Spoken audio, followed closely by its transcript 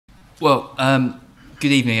Well,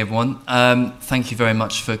 good evening, everyone. Thank you very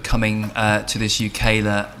much for coming to this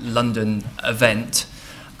UKELA London event.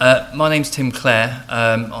 My name's Tim Clare.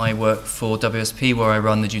 I work for WSP, where I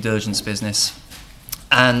run the due diligence business.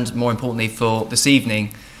 And more importantly, for this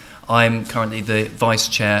evening, I'm currently the Vice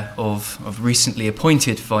Chair of recently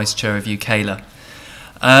appointed Vice Chair of UKELA.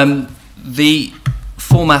 The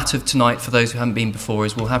format of tonight, for those who haven't been before,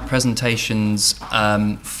 is we'll have presentations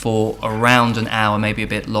for around an hour, maybe a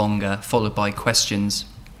bit longer, followed by questions.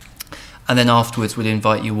 And then afterwards, we'll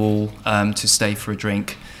invite you all to stay for a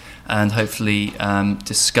drink and hopefully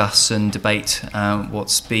discuss and debate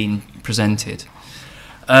what's been presented.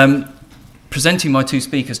 Presenting my two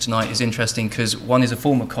speakers tonight is interesting because one is a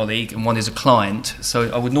former colleague and one is a client.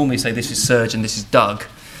 So I would normally say this is Serge and this is Doug.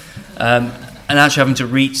 And actually having to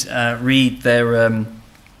read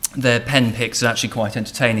their pen picks is actually quite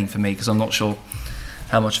entertaining for me because I'm not sure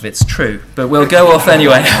how much of it's true. But we'll go off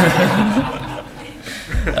anyway.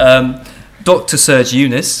 Dr. Serge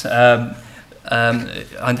Younes.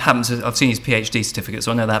 I've seen his PhD certificate,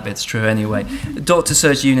 so I know that bit's true anyway. Dr.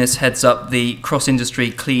 Serge Younes heads up the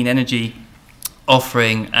cross-industry clean energy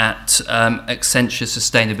offering at Accenture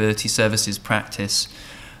Sustainability Services practice,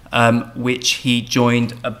 which he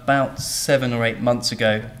joined about 7 or 8 months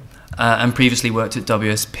ago, and previously worked at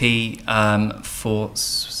WSP for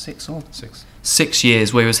 6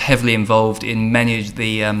 years, where he was heavily involved in many of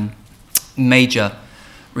the major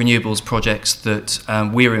renewables projects that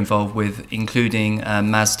we're involved with, including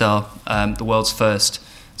Masdar, the world's first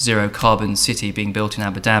zero carbon city being built in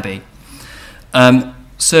Abu Dhabi.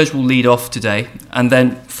 Serge will lead off today, and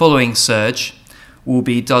then following Serge will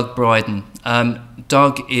be Doug Bryden.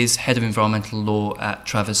 Doug is Head of Environmental Law at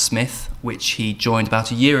Travers Smith, which he joined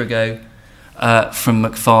about a year ago from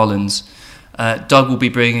Macfarlane's. Doug will be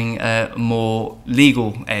bringing a more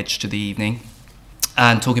legal edge to the evening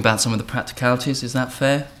and talking about some of the practicalities. Is that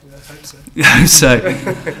fair? Yeah, I hope so.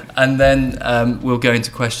 And then we'll go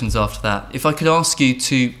into questions after that. If I could ask you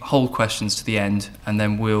to hold questions to the end, and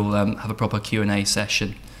then we'll have a proper Q&A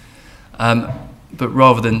session. But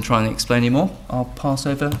rather than trying to explain any more, I'll pass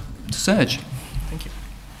over to Serge. Thank you.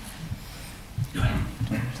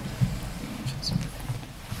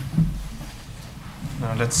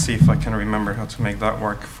 Now let's see if I can remember how to make that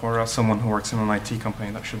work. For someone who works in an IT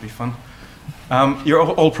company, that should be fun. You're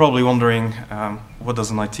all probably wondering what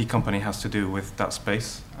does an IT company has to do with that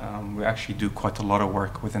space. We actually do quite a lot of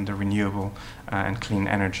work within the renewable and clean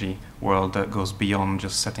energy world that goes beyond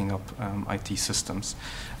just setting up IT systems.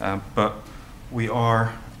 But we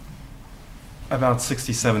are about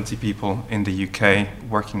 60, 70 people in the UK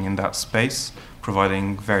working in that space,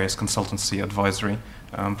 providing various consultancy advisory,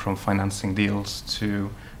 from financing deals to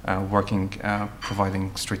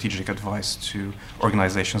providing strategic advice to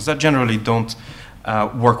organizations that generally don't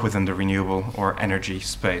work within the renewable or energy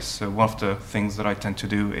space. So one of the things that I tend to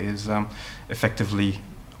do is effectively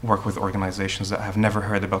work with organizations that have never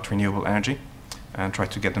heard about renewable energy and try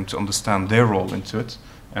to get them to understand their role into it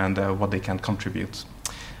and what they can contribute.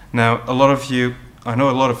 Now, I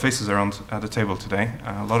know a lot of faces around the table today.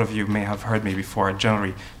 A lot of you may have heard me before. I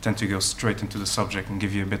generally tend to go straight into the subject and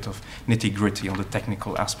give you a bit of nitty-gritty on the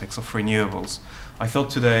technical aspects of renewables. I thought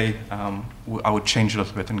today I would change a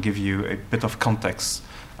little bit and give you a bit of context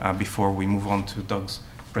before we move on to Doug's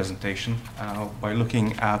presentation by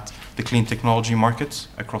looking at the clean technology markets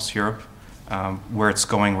across Europe, where it's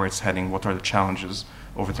going, where it's heading, what are the challenges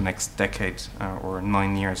over the next decade or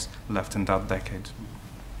 9 years left in that decade.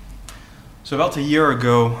 So about a year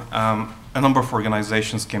ago, a number of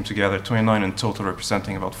organizations came together, 29 in total,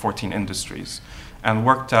 representing about 14 industries, and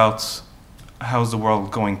worked out how's the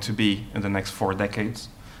world going to be in the next 4 decades,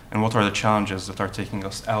 and what are the challenges that are taking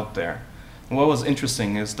us out there. And what was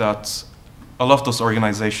interesting is that a lot of those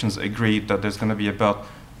organizations agreed that there's going to be about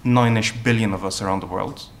 9-ish billion of us around the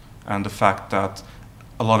world, and the fact that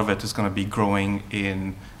a lot of it is going to be growing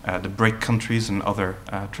in the BRIC countries and other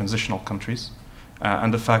transitional countries.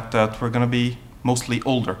 And the fact that we're going to be mostly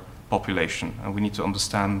older population, and we need to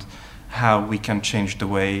understand how we can change the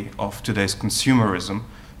way of today's consumerism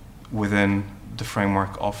within the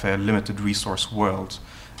framework of a limited resource world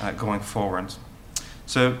going forward.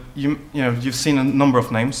 So you've seen a number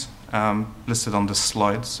of names listed on the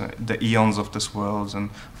slides, the Eons of this world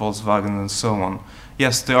and Volkswagen and so on.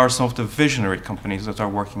 Yes, there are some of the visionary companies that are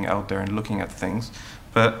working out there and looking at things,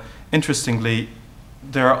 but interestingly,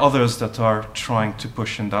 there are others that are trying to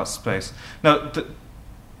push in that space. Now,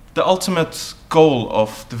 the ultimate goal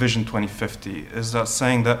of the Vision 2050 is that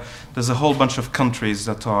saying that there's a whole bunch of countries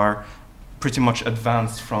that are pretty much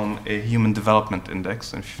advanced from a Human Development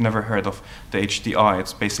Index. And if you've never heard of the HDI,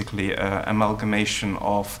 it's basically an amalgamation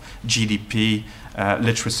of GDP,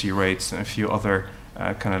 literacy rates, and a few other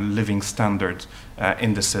kind of living standard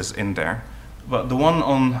indices in there. But the one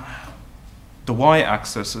on the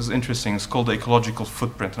y-axis is interesting. It's called the ecological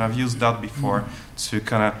footprint, and I've used that before to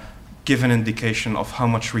kind of give an indication of how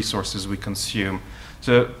much resources we consume.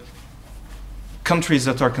 So countries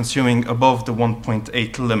that are consuming above the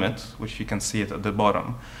 1.8 limit, which you can see it at the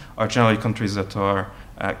bottom, are generally countries that are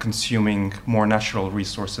consuming more natural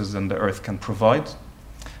resources than the Earth can provide.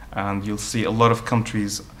 And you'll see a lot of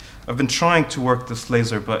countries. I've been trying to work this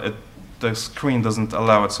laser, but the screen doesn't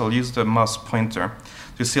allow it, so I'll use the mouse pointer.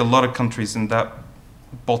 You see a lot of countries in that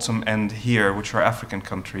bottom end here, which are African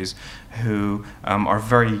countries, who are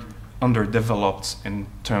very underdeveloped in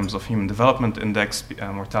terms of Human Development Index,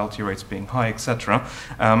 mortality rates being high, etc.,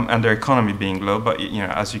 and their economy being low. But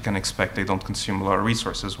as you can expect, they don't consume a lot of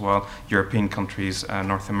resources, while European countries,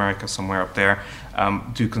 North America, somewhere up there,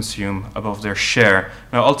 do consume above their share.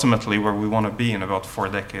 Now, ultimately, where we want to be in about 4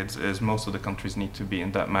 decades is most of the countries need to be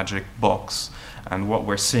in that magic box. And what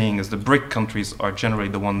we're seeing is the BRIC countries are generally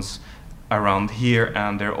the ones around here,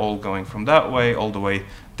 and they're all going from that way all the way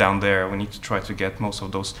down there. We need to try to get most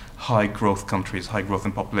of those high growth countries, high growth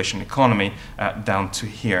in population economy, down to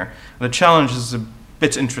here. The challenge is a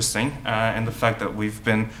bit interesting in the fact that we've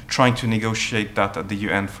been trying to negotiate that at the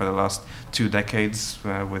UN for the last 2 decades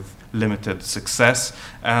with limited success,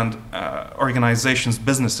 and organizations,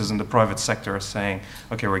 businesses in the private sector are saying,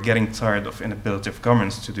 okay, we're getting tired of inability of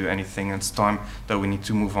governments to do anything, and it's time that we need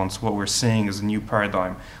to move on. So what we're seeing is a new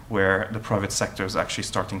paradigm where the private sector is actually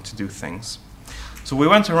starting to do things. So we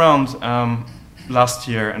went around last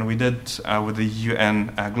year, and we did with the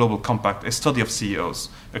UN Global Compact a study of CEOs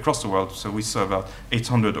across the world. So we saw about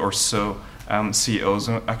 800 or so CEOs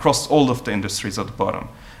across all of the industries at the bottom.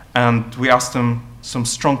 And we asked them some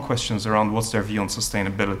strong questions around what's their view on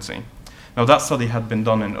sustainability. Now, that study had been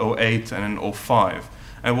done in 2008 and in 2005.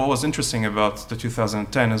 And what was interesting about the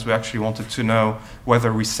 2010 is we actually wanted to know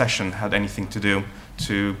whether recession had anything to do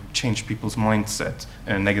to change people's mindset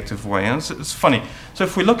in a negative way. And it's funny. So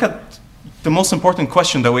if we look at the most important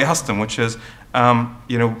question that we asked them, which is,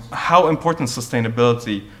 how important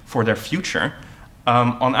sustainability for their future,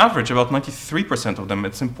 on average, about 93% of them,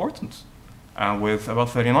 it's important. With about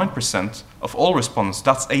 39% of all respondents,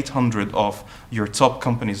 that's 800 of your top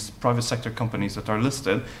companies, private sector companies that are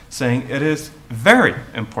listed, saying it is very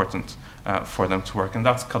important for them to work, and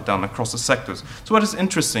that's cut down across the sectors. So what is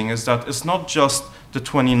interesting is that it's not just the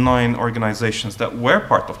 29 organizations that were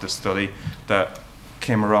part of this study that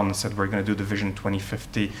came around and said we're going to do the Vision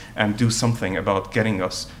 2050 and do something about getting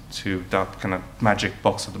us to that kind of magic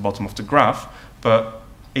box at the bottom of the graph, but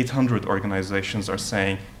 800 organizations are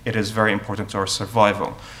saying it is very important to our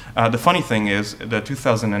survival. The funny thing is, the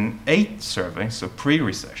 2008 survey, so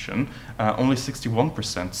pre-recession, only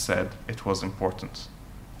 61% said it was important.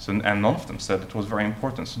 So, and none of them said it was very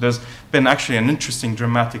important. So there's been actually an interesting,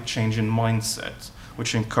 dramatic change in mindset,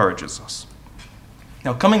 which encourages us.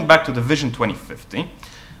 Now, coming back to the Vision 2050,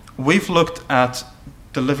 we've looked at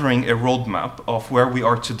delivering a roadmap of where we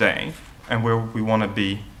are today and where we want to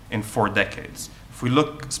be in 4 decades. If we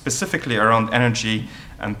look specifically around energy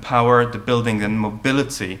and power, the building and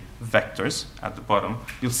mobility vectors at the bottom,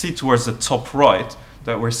 you'll see towards the top right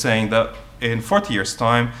that we're saying that in 40 years'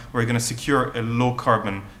 time, we're going to secure a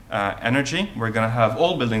low-carbon energy. We're going to have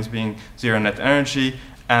all buildings being zero net energy,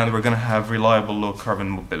 and we're going to have reliable low-carbon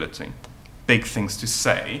mobility. Big things to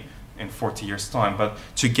say in 40 years' time, but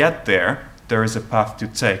to get there, there is a path to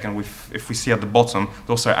take. And if we see at the bottom,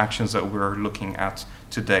 those are actions that we're looking at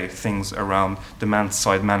today, things around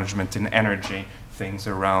demand-side management in energy, things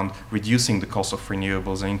around reducing the cost of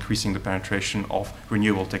renewables and increasing the penetration of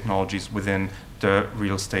renewable technologies within the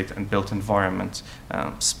real estate and built environment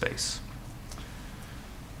space.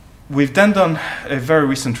 We've then done a very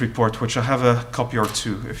recent report, which I have a copy or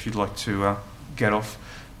two if you'd like to get off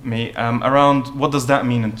me, around what does that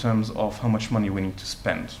mean in terms of how much money we need to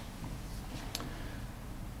spend.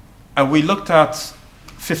 We looked at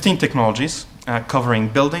 15 technologies covering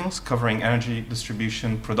buildings, covering energy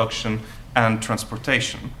distribution, production, and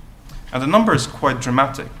transportation. And the number is quite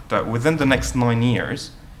dramatic, that within the next 9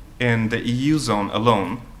 years, in the EU zone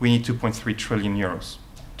alone, we need 2.3 trillion euros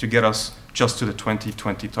to get us just to the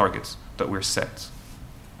 2020 targets that we're set.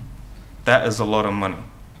 That is a lot of money.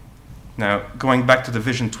 Now, going back to the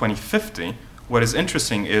Vision 2050, what is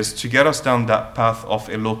interesting is to get us down that path of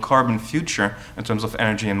a low-carbon future in terms of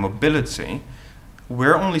energy and mobility,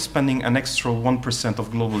 we're only spending an extra 1%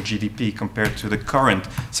 of global GDP compared to the current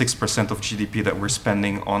 6% of GDP that we're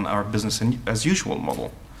spending on our business as usual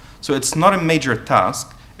model. So it's not a major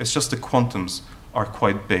task, it's just the quantums are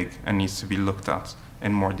quite big and needs to be looked at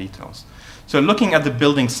in more details. So looking at the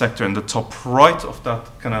building sector in the top right of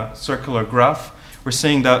that kind of circular graph, we're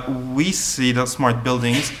saying that we see that smart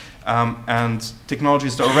buildings and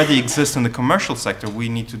technologies that already exist in the commercial sector, we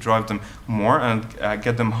need to drive them more and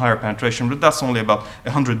get them higher penetration, but that's only about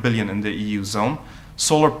 100 billion in the EU zone.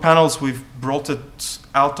 Solar panels, we've brought it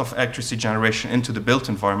out of electricity generation into the built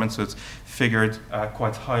environment, so it's figured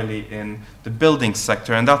quite highly in the building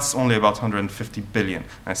sector, and that's only about 150 billion.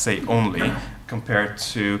 I say only, compared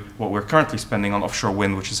to what we're currently spending on offshore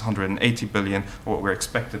wind, which is 180 billion, or what we're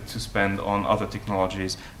expected to spend on other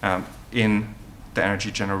technologies in the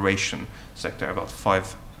energy generation sector, about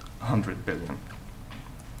 500 billion.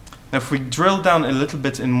 Now, if we drill down a little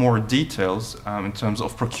bit in more details in terms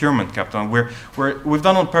of procurement capital, we've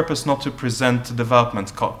done on purpose not to present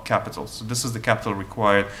development capital. So this is the capital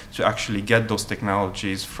required to actually get those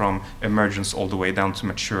technologies from emergence all the way down to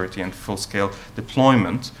maturity and full-scale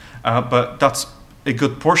deployment. But that's a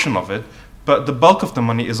good portion of it. But the bulk of the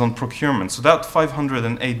money is on procurement. So that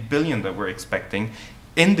 508 billion that we're expecting,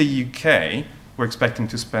 in the UK, we're expecting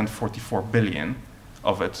to spend 44 billion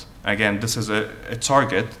of it. Again, this is a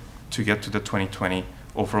target to get to the 2020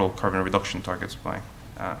 overall carbon reduction targets by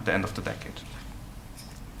the end of the decade.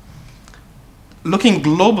 Looking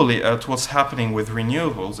globally at what's happening with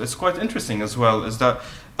renewables, it's quite interesting as well, is that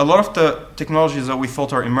a lot of the technologies that we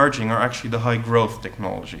thought are emerging are actually the high growth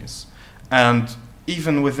technologies. And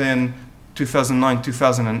even within 2009,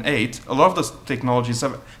 2008, a lot of those technologies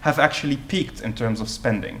have actually peaked in terms of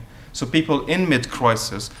spending. So people in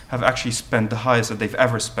mid-crisis have actually spent the highest that they've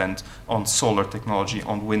ever spent on solar technology,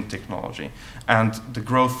 on wind technology. And the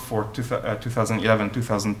growth for 2011,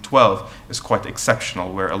 2012 is quite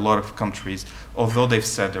exceptional, where a lot of countries, although they've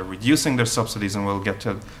said they're reducing their subsidies, and we'll get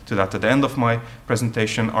to that at the end of my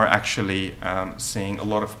presentation, are actually seeing a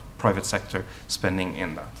lot of private sector spending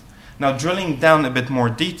in that. Now, drilling down a bit more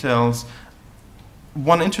details,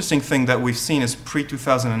 one interesting thing that we've seen is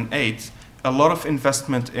pre-2008, a lot of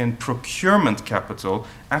investment in procurement capital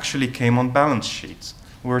actually came on balance sheets.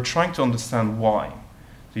 We're trying to understand why.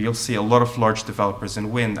 So you'll see a lot of large developers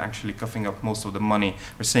in wind actually coughing up most of the money.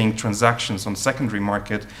 We're seeing transactions on the secondary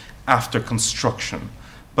market after construction.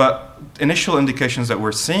 But initial indications that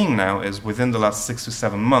we're seeing now is within the last 6 to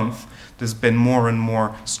 7 months, there's been more and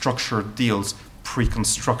more structured deals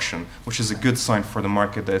pre-construction, which is a good sign for the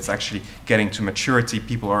market that it's actually getting to maturity.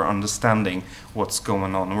 People are understanding what's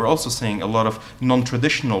going on. And we're also seeing a lot of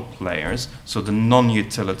non-traditional players, so the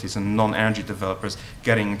non-utilities and non-energy developers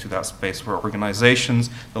getting into that space, where organizations,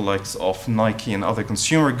 the likes of Nike and other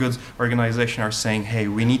consumer goods organizations, are saying, hey,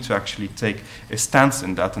 we need to actually take a stance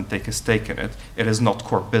in that and take a stake in it. It is not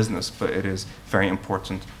core business, but it is very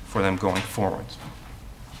important for them going forward.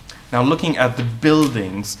 Now, looking at the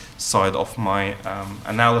buildings side of my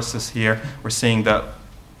analysis here, we're seeing that,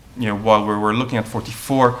 while we're looking at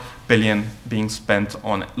 44 billion being spent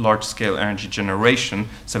on large-scale energy generation,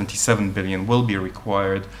 77 billion will be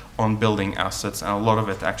required on building assets, and a lot of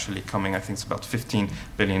it actually coming, I think it's about 15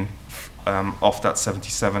 billion of that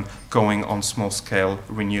 77 going on small-scale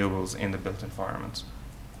renewables in the built environment.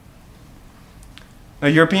 Now,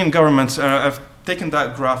 European governments, I've taken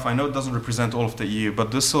that graph. I know it doesn't represent all of the EU, but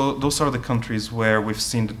those are the countries where we've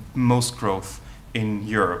seen the most growth in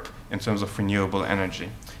Europe in terms of renewable energy.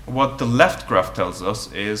 What the left graph tells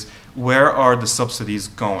us is, where are the subsidies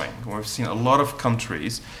going? We've seen a lot of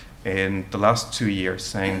countries in the last 2 years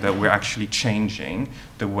saying that we're actually changing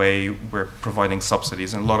the way we're providing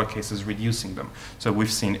subsidies, in a lot of cases reducing them. So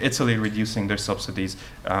we've seen Italy reducing their subsidies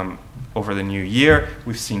over the new year.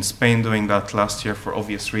 We've seen Spain doing that last year for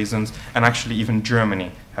obvious reasons, and actually even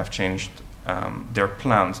Germany have changed their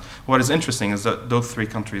plans. What is interesting is that those 3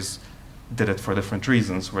 countries did it for different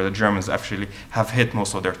reasons, where the Germans actually have hit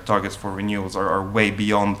most of their targets for renewables, are way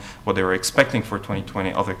beyond what they were expecting for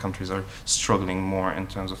 2020. Other countries are struggling more in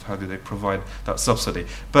terms of how do they provide that subsidy.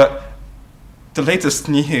 But the latest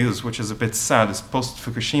news, which is a bit sad, is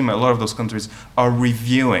post-Fukushima, a lot of those countries are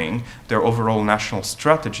reviewing their overall national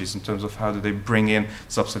strategies in terms of how do they bring in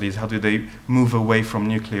subsidies, how do they move away from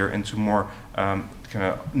nuclear into more kind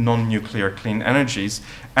of non-nuclear clean energies.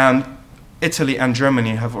 And Italy and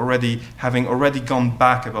Germany having already gone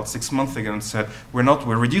back about 6 months ago and said, we're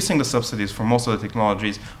reducing the subsidies for most of the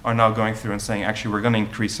technologies, are now going through and saying, actually, we're going to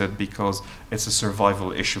increase it because it's a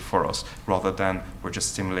survival issue for us, rather than we're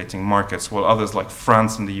just stimulating markets. While others like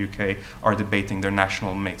France and the UK are debating their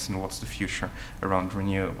national mix and what's the future around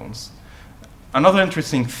renewables. Another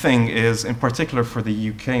interesting thing is, in particular for the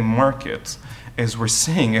UK market, is we're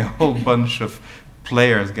seeing a whole bunch of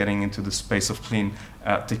players getting into the space of clean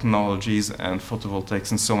technologies and photovoltaics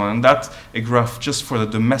and so on. And that's a graph just for the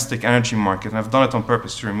domestic energy market. And I've done it on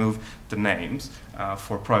purpose to remove the names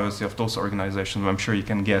for privacy of those organizations. I'm sure you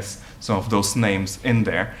can guess some of those names in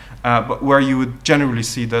there. But where you would generally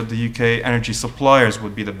see that the UK energy suppliers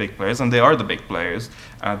would be the big players, and they are the big players.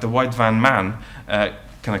 The white van man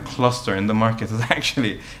kind of cluster in the market is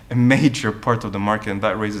actually a major part of the market, and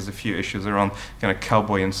that raises a few issues around kind of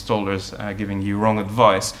cowboy installers giving you wrong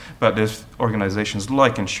advice. But there's organizations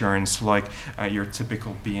like insurance, like your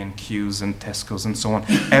typical B&Qs and Tesco's and so on.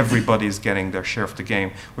 Everybody's getting their share of the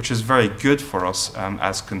game, which is very good for us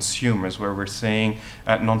as consumers, where we're seeing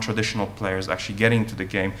non-traditional players actually getting into the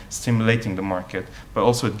game, stimulating the market. But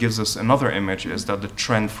also it gives us another image, is that the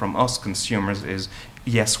trend from us consumers is,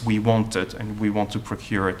 yes, we want it, and we want to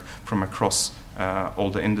procure it from across all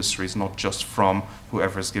the industries, not just from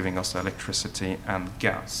whoever's giving us electricity and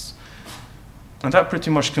gas. And that pretty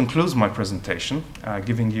much concludes my presentation,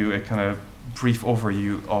 giving you a kind of brief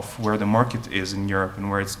overview of where the market is in Europe and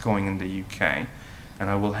where it's going in the UK. And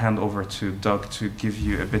I will hand over to Doug to give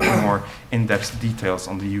you a bit more in-depth details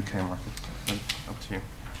on the UK market. Up to you.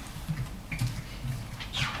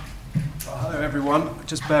 Hello everyone,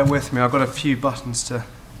 just bear with me, I've got a few buttons to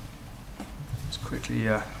just quickly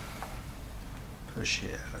push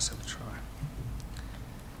here. Let's have a try.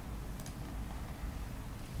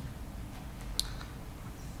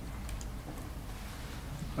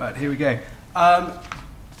 Right, here we go.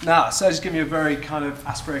 Now, Serge has given you a very kind of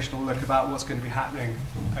aspirational look about what's going to be happening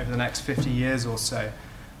over the next 50 years or so.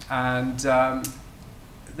 And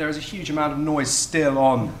there is a huge amount of noise still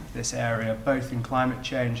on this area, both in climate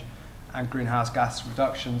change and greenhouse gas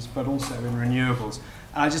reductions, but also in renewables.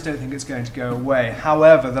 And I just don't think it's going to go away.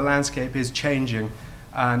 However, the landscape is changing,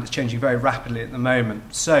 and it's changing very rapidly at the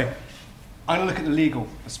moment. So I'm going to look at the legal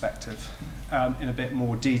perspective in a bit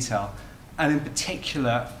more detail. And in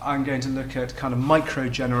particular, I'm going to look at kind of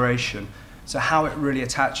micro-generation, so how it really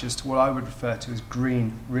attaches to what I would refer to as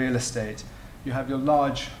green real estate. You have your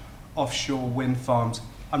large offshore wind farms.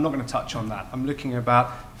 I'm not going to touch on that. I'm looking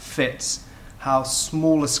about FITs, how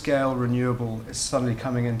smaller scale renewable is suddenly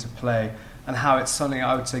coming into play, and how it's suddenly,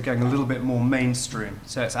 I would say, going a little bit more mainstream.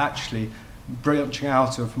 So it's actually branching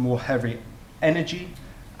out of more heavy energy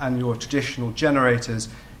and your traditional generators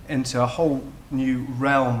into a whole new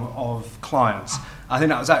realm of clients. I think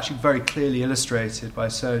that was actually very clearly illustrated by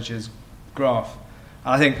Serge's graph.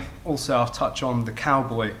 And I think also I'll touch on the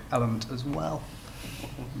cowboy element as well.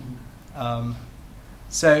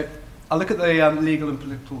 So I'll look at the legal and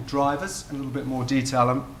political drivers in a little bit more detail.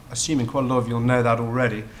 I'm assuming quite a lot of you will know that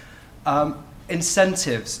already.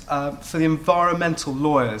 Incentives for the environmental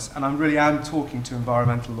lawyers, and I really am talking to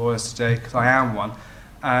environmental lawyers today because I am one,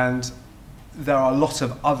 and there are a lot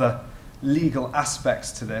of other legal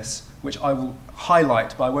aspects to this which I will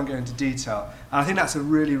highlight, but I won't go into detail. And I think that's a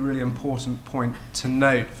really, really important point to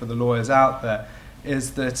note for the lawyers out there,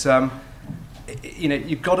 is that you know,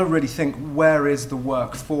 you've got to really think, where is the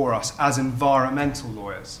work for us as environmental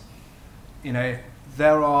lawyers? You know,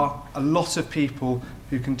 there are a lot of people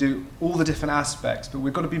who can do all the different aspects, but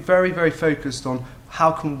we've got to be very, very focused on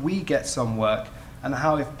how can we get some work, and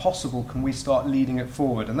how, if possible, can we start leading it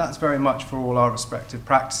forward. And that's very much for all our respective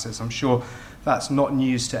practices. I'm sure that's not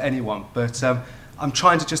news to anyone, but I'm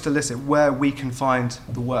trying to just elicit where we can find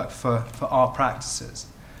the work for our practices.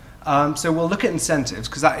 So we'll look at incentives,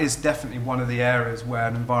 because that is definitely one of the areas where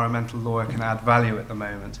an environmental lawyer can add value at the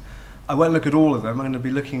moment. I won't look at all of them. I'm going to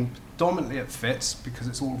be looking predominantly at FITs, because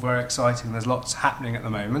it's all very exciting. There's lots happening at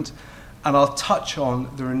the moment. And I'll touch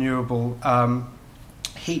on the renewable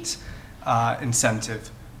heat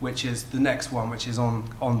incentive, which is the next one, which is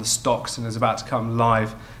on the stocks and is about to come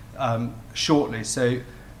live shortly. So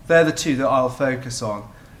they're the two that I'll focus on.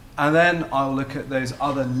 And then I'll look at those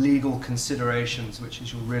other legal considerations, which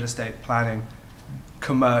is your real estate planning,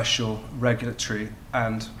 commercial, regulatory,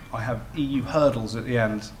 and I have EU hurdles at the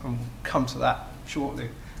end, and we'll come to that shortly.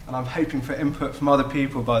 And I'm hoping for input from other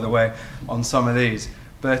people, by the way, on some of these.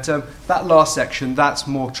 But that last section, that's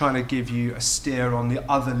more trying to give you a steer on the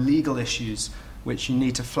other legal issues which you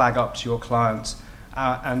need to flag up to your clients.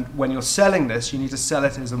 And when you're selling this, you need to sell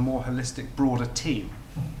it as a more holistic, broader team.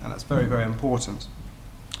 And that's very, very important.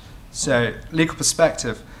 So, legal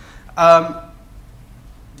perspective. The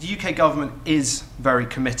UK government is very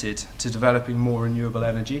committed to developing more renewable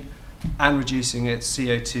energy and reducing its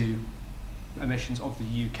CO2 emissions of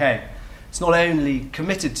the UK. It's not only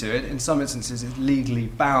committed to it, in some instances it's legally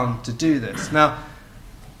bound to do this. Now,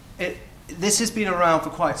 this has been around for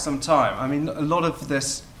quite some time. I mean, a lot of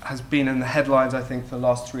this has been in the headlines, I think, for the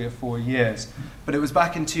last 3 or 4 years. But it was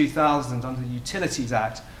back in 2000 under the Utilities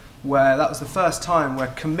Act where that was the first time where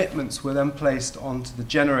commitments were then placed onto the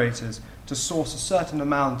generators to source a certain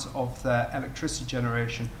amount of their electricity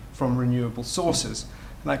generation from renewable sources.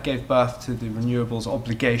 And that gave birth to the Renewables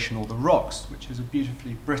obligation, or the ROCs, which is a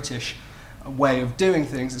beautifully British way of doing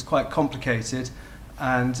things. It's quite complicated,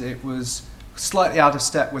 and it was slightly out of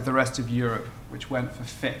step with the rest of Europe, which went for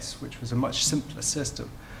FITs, which was a much simpler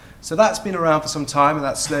system. So that's been around for some time, and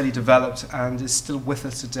that's slowly developed and is still with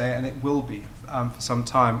us today, and it will be for some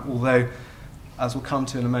time, although, as we'll come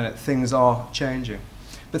to in a minute, things are changing.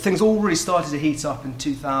 But things already started to heat up in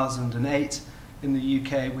 2008 in the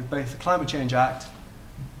UK with both the Climate Change Act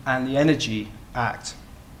and the Energy Act.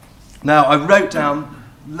 Now, I wrote down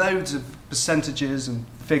loads of percentages and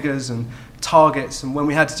figures and targets, and when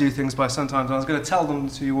we had to do things by sometimes, I was going to tell them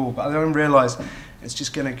to you all, but I then realised it's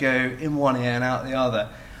just going to go in one ear and out the other.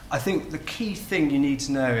 I think the key thing you need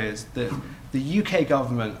to know is that the UK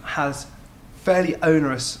government has fairly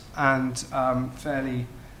onerous and they're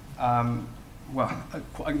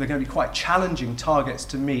going to be quite challenging targets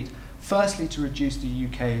to meet. Firstly, to reduce the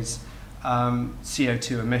UK's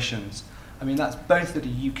CO2 emissions. I mean, that's both at a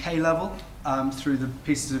UK level through the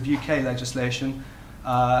pieces of UK legislation,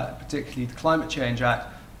 particularly the Climate Change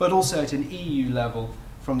Act, but also at an EU level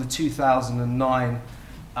from the 2009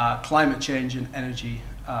 Climate Change and Energy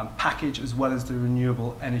package, as well as the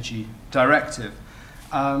Renewable Energy Directive.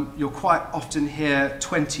 You'll quite often hear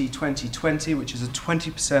 20-20-20, which is a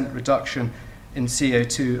 20% reduction in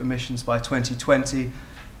CO2 emissions by 2020.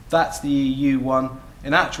 That's the EU one.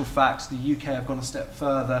 In actual fact, the UK have gone a step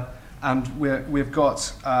further, and we've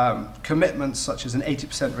got commitments such as an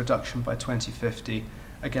 80% reduction by 2050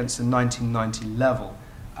 against the 1990 level,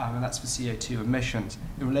 and that's for CO2 emissions.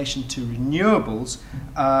 In relation to renewables,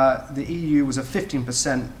 the EU was a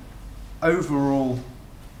 15% overall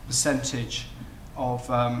percentage of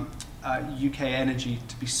UK energy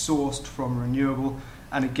to be sourced from renewable,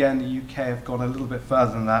 and again the UK have gone a little bit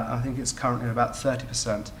further than that. I think it's currently about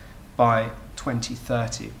 30% by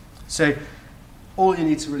 2030. So all you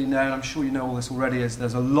need to really know, and I'm sure you know all this already, is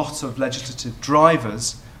there's a lot of legislative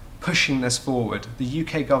drivers pushing this forward. The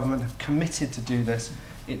UK government have committed to do this.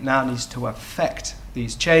 It now needs to affect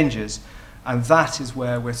these changes, and that is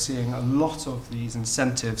where we're seeing a lot of these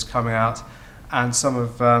incentives coming out, and some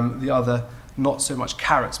of the other not so much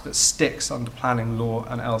carrots but sticks under planning law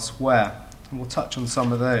and elsewhere. And we'll touch on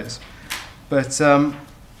some of those. But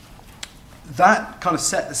that kind of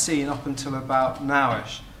set the scene up until about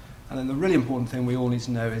nowish. And then the really important thing we all need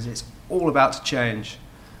to know is it's all about to change.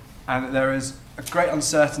 And there is a great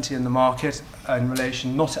uncertainty in the market in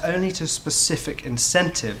relation not only to specific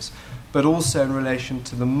incentives, but also in relation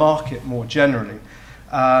to the market more generally.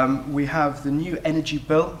 We have the new energy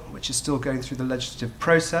bill, which is still going through the legislative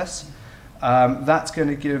process. That's going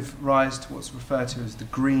to give rise to what's referred to as the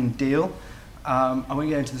Green Deal. I won't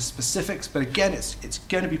get into the specifics, but again, it's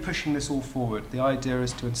going to be pushing this all forward. The idea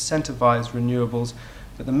is to incentivise renewables,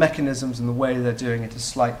 but the mechanisms and the way they're doing it is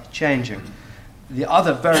slightly changing. The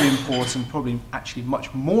other very important, probably actually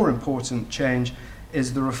much more important change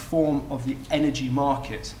is the reform of the energy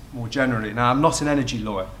market more generally. Now, I'm not an energy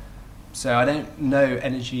lawyer, so I don't know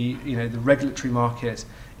energy, the regulatory market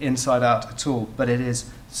inside out at all, but it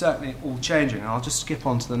is certainly all changing. And I'll just skip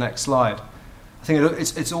on to the next slide. I think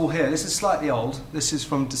it's all here. This is slightly old. This is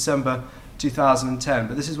from December 2010,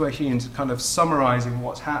 but this is where Hugh's kind of summarising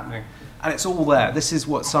what's happening. And it's all there. This is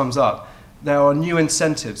what sums up. There are new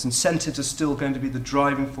incentives. Incentives are still going to be the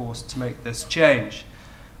driving force to make this change.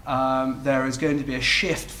 There is going to be a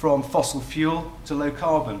shift from fossil fuel to low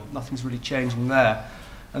carbon. Nothing's really changing there.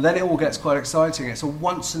 And then it all gets quite exciting. It's a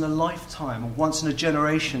once-in-a-lifetime, a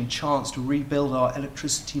once-in-a-generation chance to rebuild our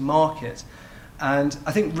electricity market. And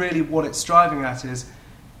I think really what it's striving at is,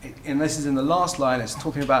 and this is in the last line, it's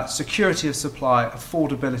talking about security of supply,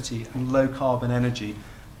 affordability, and low-carbon energy,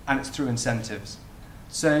 and it's through incentives.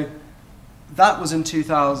 So that was in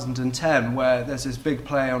 2010, where there's this big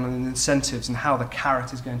play on incentives and how the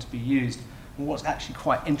carrot is going to be used. And what's actually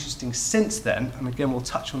quite interesting since then, and again we'll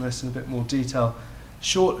touch on this in a bit more detail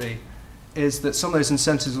shortly, is that some of those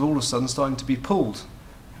incentives are all of a sudden starting to be pulled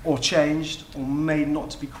or changed or made not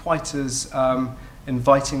to be quite as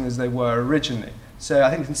inviting as they were originally. So I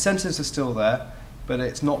think incentives are still there, but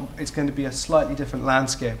it's going to be a slightly different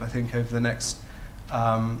landscape, I think, over the next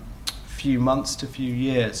few months to few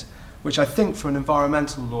years, which I think for an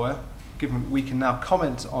environmental lawyer, given we can now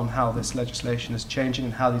comment on how this legislation is changing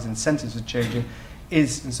and how these incentives are changing,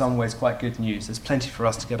 is in some ways quite good news. There's plenty for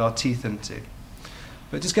us to get our teeth into.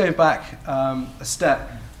 But just going back a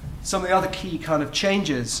step, some of the other key kind of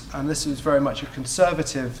changes, and this is very much a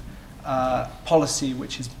conservative policy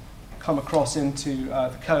which has come across into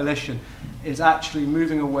the coalition, is actually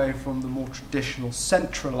moving away from the more traditional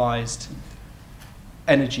centralized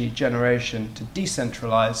energy generation to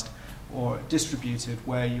decentralized or distributed,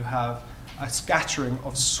 where you have a scattering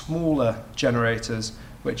of smaller generators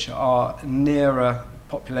which are nearer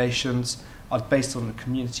populations, are based on the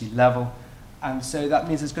community level. And so that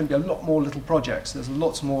means there's going to be a lot more little projects. There's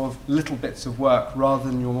lots more of little bits of work rather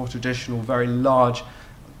than your more traditional, very large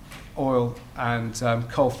oil and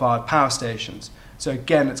coal-fired power stations. So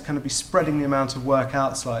again, it's going to be spreading the amount of work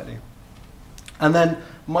out slightly. And then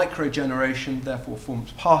microgeneration therefore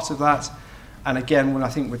forms part of that. And again, when I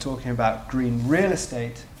think we're talking about green real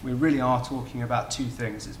estate, we really are talking about two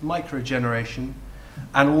things. It's microgeneration,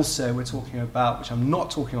 and also we're talking about, which I'm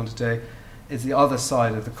not talking on today, is the other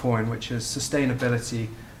side of the coin, which is sustainability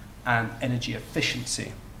and energy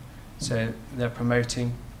efficiency. So they're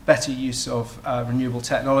promoting better use of renewable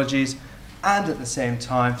technologies, and at the same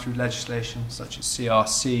time, through legislation such as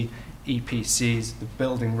CRC, EPCs, the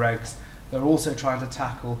building regs, they're also trying to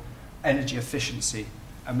tackle energy efficiency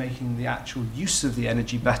and making the actual use of the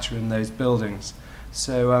energy better in those buildings.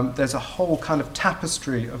 So there's a whole kind of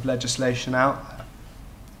tapestry of legislation out there.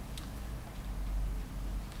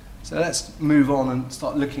 So let's move on and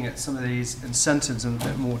start looking at some of these incentives in a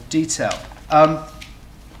bit more detail. There's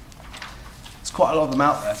quite a lot of them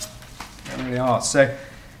out there. There really are. So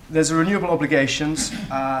there's the renewable obligations,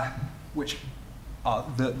 which are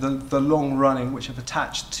the long running, which have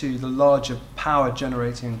attached to the larger power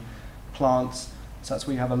generating plants. So that's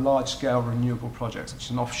where you have a large scale renewable project, such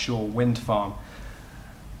as an offshore wind farm.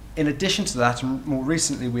 In addition to that, and more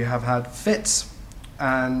recently, we have had FITs,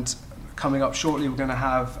 and coming up shortly, we're going to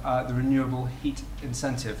have the renewable heat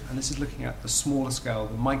incentive. And this is looking at the smaller scale,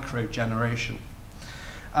 the micro generation.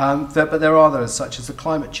 But there are others, such as the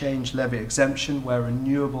climate change levy exemption, where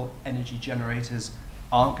renewable energy generators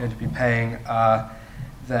aren't going to be paying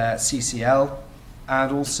their CCL.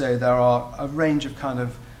 And also there are a range of kind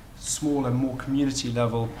of smaller, more community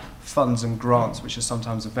level funds and grants which are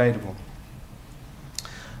sometimes available.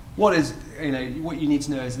 What you need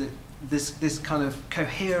to know is that this kind of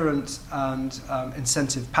coherent and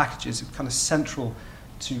incentive packages are kind of central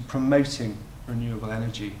to promoting renewable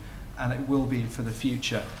energy, and it will be for the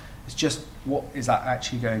future. It's just, what is that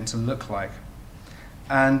actually going to look like?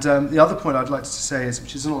 And the other point I'd like to say is,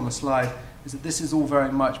 which isn't on the slide, is that this is all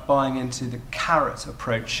very much buying into the carrot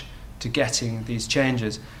approach to getting these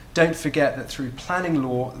changes. Don't forget that through planning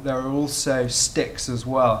law, there are also sticks as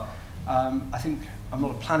well. I think, I'm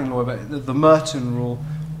not a planning lawyer, but the Merton rule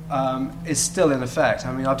is still in effect.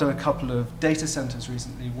 I mean, I've done a couple of data centers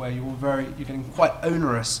recently where you're getting quite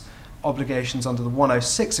onerous obligations under the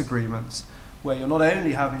 106 agreements, where you're not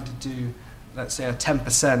only having to do, let's say, a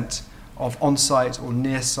 10% of on-site or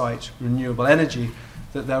near-site renewable energy,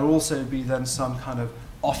 that there will also be then some kind of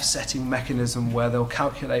offsetting mechanism where they'll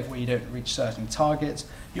calculate where you don't reach certain targets.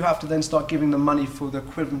 You have to then start giving them money for the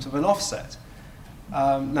equivalent of an offset.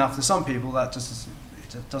 Now, for some people, that just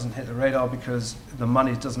doesn't hit the radar because the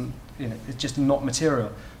money doesn't, it's just not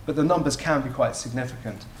material. But the numbers can be quite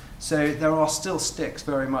significant. So there are still sticks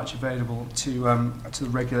very much available to the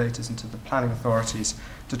regulators and to the planning authorities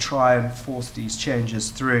to try and force these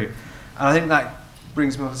changes through. And I think that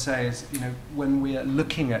brings me on to say is, when we are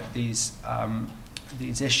looking at these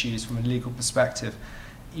issues from a legal perspective,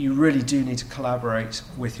 you really do need to collaborate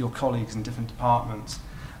with your colleagues in different departments.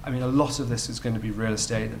 I mean, a lot of this is going to be real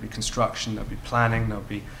estate, there'll be construction, there'll be planning, there'll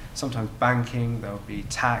be sometimes banking, there'll be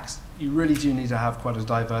tax. You really do need to have quite a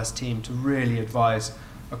diverse team to really advise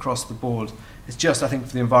across the board. It's just, I think,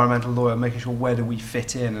 for the environmental lawyer, making sure where do we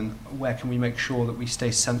fit in and where can we make sure that we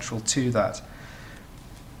stay central to that.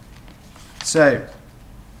 So,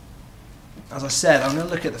 as I said, I'm going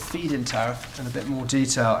to look at the feed-in tariff in a bit more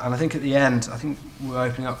detail, and I think at the end, I think we're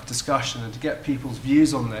opening up for discussion, and to get people's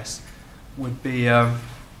views on this would be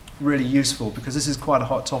really useful, because this is quite a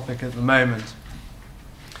hot topic at the moment.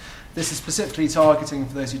 This is specifically targeting,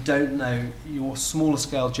 for those who don't know, your smaller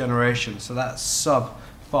scale generation, so that's sub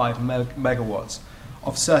 5 megawatts,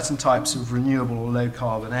 of certain types of renewable or low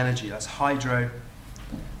carbon energy. That's hydro,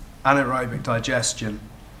 anaerobic digestion,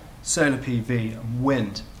 solar PV, and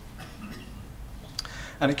wind.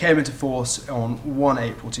 And it came into force on 1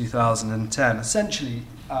 April 2010. Essentially,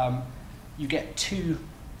 you get two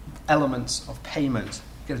elements of payment.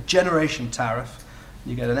 You get a generation tariff,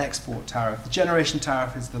 you get an export tariff. The generation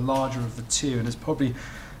tariff is the larger of the two and is probably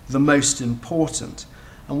the most important.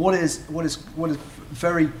 And what is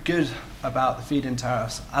very good about the feed-in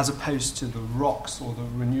tariffs, as opposed to the ROCs or the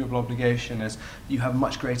renewable obligation, is you have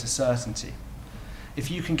much greater certainty. If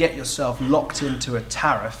you can get yourself locked into a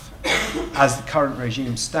tariff, as the current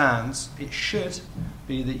regime stands, it should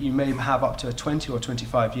be that you may have up to a 20 or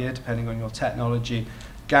 25 year, depending on your technology,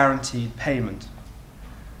 guaranteed payment.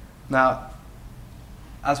 Now,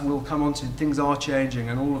 as we'll come on to, things are changing,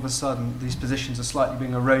 and all of a sudden these positions are slightly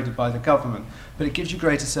being eroded by the government. But it gives you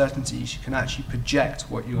greater certainty. You can actually project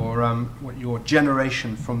what your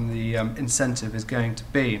generation from the incentive is going to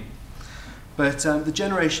be. But the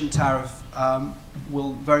generation tariff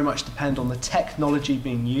will very much depend on the technology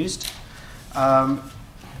being used.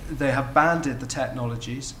 They have banded the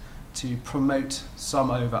technologies to promote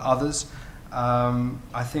some over others.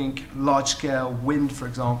 I think large-scale wind, for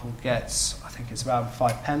example, gets, I think it's around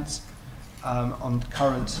 5 pence on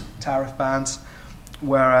current tariff bands,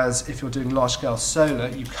 whereas if you're doing large-scale solar,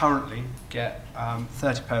 you currently get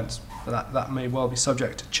 30 pence, but that may well be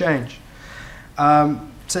subject to change.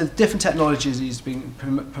 So different technologies is being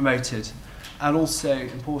promoted, and also,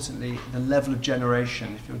 importantly, the level of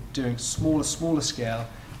generation. If you're doing smaller scale,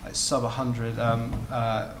 like sub 100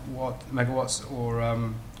 megawatts, or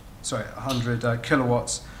 100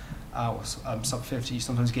 kilowatts, or sub 50, you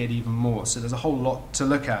sometimes get even more. So there's a whole lot to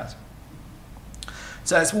look at.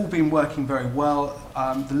 So it's all been working very well.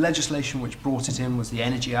 The legislation which brought it in was the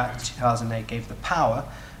Energy Act 2008, gave the power,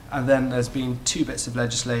 and then there's been 2 bits of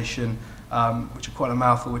legislation which are quite a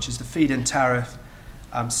mouthful, which is the feed-in tariff,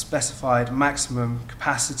 specified maximum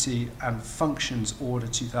capacity and functions order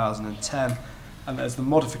 2010, and there's the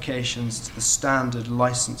modifications to the standard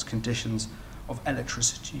license conditions of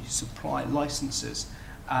electricity supply licenses.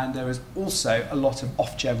 And there is also a lot of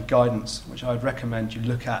Ofgem guidance, which I would recommend you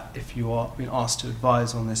look at if you are being asked to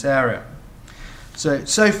advise on this area.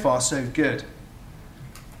 So far, so good.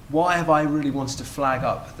 Why have I really wanted to flag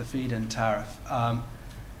up the feed-in tariff?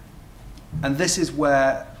 And this is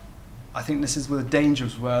where, I think this is where the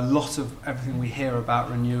dangers, where a lot of everything we hear about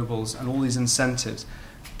renewables and all these incentives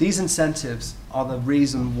are the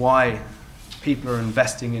reason why people are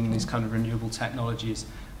investing in these kind of renewable technologies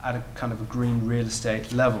at a kind of a green real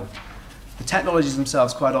estate level. The technologies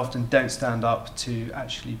themselves quite often don't stand up to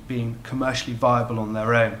actually being commercially viable on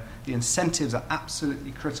their own. The incentives are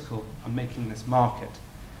absolutely critical on making this market.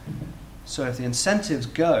 So if the incentives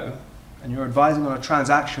go, and you're advising on a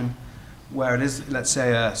transaction where it is, let's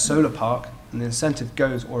say, a solar park, and the incentive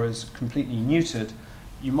goes or is completely neutered,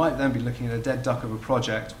 you might then be looking at a dead duck of a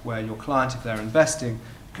project where your client, if they're investing,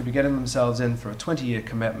 could be getting themselves in for a 20-year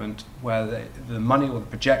commitment where the money or the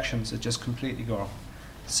projections are just completely gone.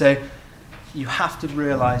 So you have to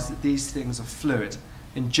realize that these things are fluid.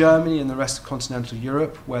 In Germany and the rest of continental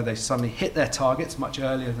Europe, where they suddenly hit their targets much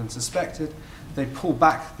earlier than suspected, they pull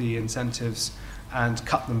back the incentives and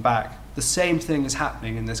cut them back. The same thing is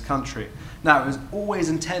happening in this country. Now, it was always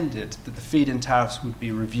intended that the feed-in tariffs would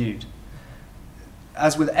be reviewed.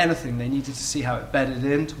 As with anything, they needed to see how it bedded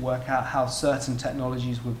in, to work out how certain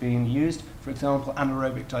technologies were being used. For example,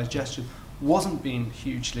 anaerobic digestion wasn't being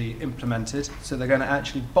hugely implemented, so they're going to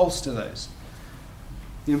actually bolster those.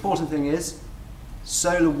 The important thing is,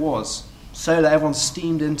 solar was. Solar, everyone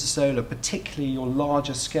steamed into solar, particularly your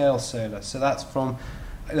larger scale solar. So that's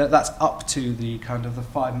up to the kind of the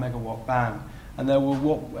 5 megawatt band. And there were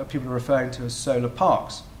what people are referring to as solar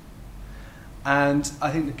parks. And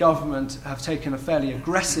I think the government have taken a fairly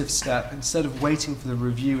aggressive step. Instead of waiting for the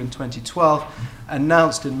review in 2012,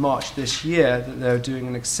 announced in March this year that they're doing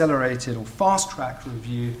an accelerated or fast-track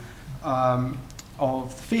review of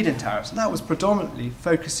the feed-in tariffs. And that was predominantly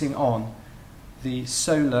focusing on the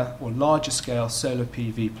solar or larger scale solar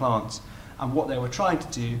PV plants. And what they were trying to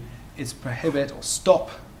do is prohibit or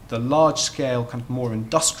stop the large scale, kind of more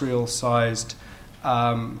industrial sized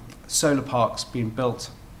solar parks being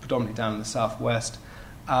built predominantly down in the southwest.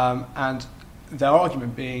 And their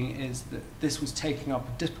argument being is that this was taking up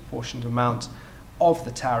a disproportionate amount of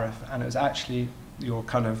the tariff, and it was actually your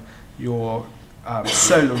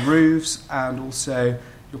solar roofs and also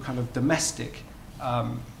your kind of domestic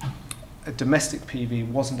PV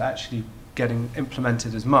wasn't actually getting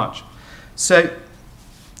implemented as much. So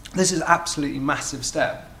this is absolutely massive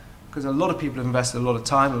step, because a lot of people have invested a lot of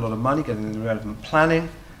time, a lot of money getting the relevant planning,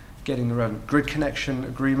 getting the relevant grid connection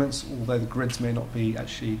agreements, although the grids may not be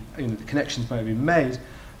actually, the connections may have been made,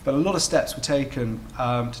 but a lot of steps were taken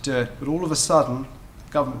to do it. But all of a sudden,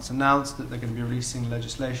 the government's announced that they're going to be releasing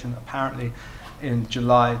legislation, apparently in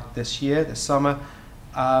July this summer,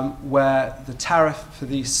 where the tariff for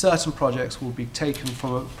these certain projects will be taken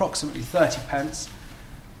from approximately 30 pence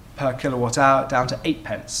per kilowatt hour down to 8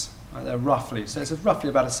 pence They're roughly, so it's roughly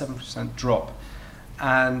about a 7% drop.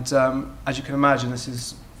 And as you can imagine, this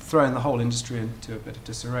is throwing the whole industry into a bit of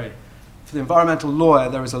disarray. For the environmental lawyer,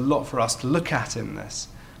 there is a lot for us to look at in this.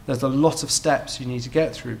 There's a lot of steps you need to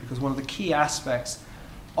get through, because one of the key aspects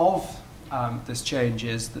of this change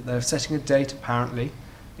is that they're setting a date, apparently.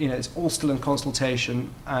 You know, it's all still in consultation,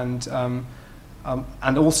 and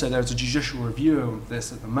also there's a judicial review of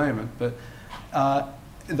this at the moment, but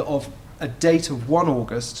of a date of 1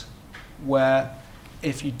 August, where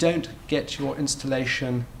if you don't get your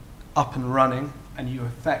installation up and running and you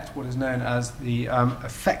affect what is known as the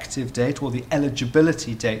effective date or the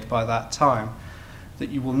eligibility date by that time, that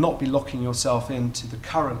you will not be locking yourself into the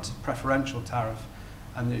current preferential tariff,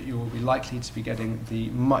 and that you will be likely to be getting the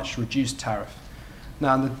much reduced tariff.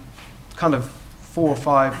 Now, in the kind of 4 or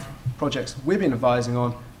 5 projects we've been advising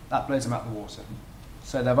on, that blows them out the water.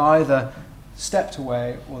 So they've either stepped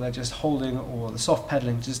away, or they're just holding, or the soft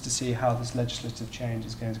pedaling, just to see how this legislative change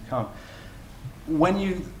is going to come. When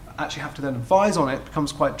you actually have to then advise on it, it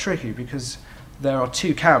becomes quite tricky, because there are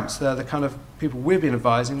 2 camps. They're the kind of people we've been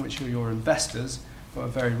advising, which are your investors, who are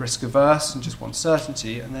very risk averse and just want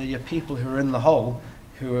certainty, and they're your people who are in the hole,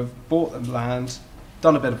 who have bought the land,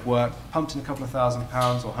 done a bit of work, pumped in a couple of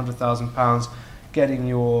 £1,000 or £100,000, getting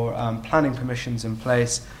your planning permissions in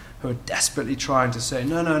place, who are desperately trying to say,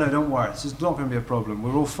 no, don't worry, this is not going to be a problem,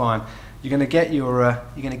 we're all fine. You're going to get your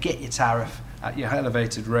tariff at your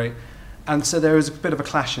elevated rate. And so there is a bit of a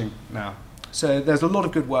clashing now. So there's a lot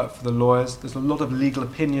of good work for the lawyers, there's a lot of legal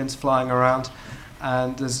opinions flying around,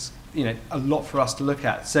 and there's a lot for us to look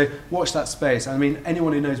at. So watch that space. I mean,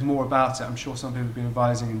 anyone who knows more about it, I'm sure some people have been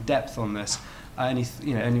advising in depth on this.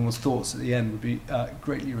 Anyone's thoughts at the end would be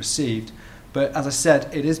greatly received. But as I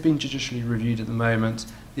said, it is being judicially reviewed at the moment.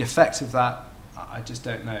 The effect of that, I just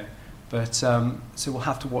don't know. But so we'll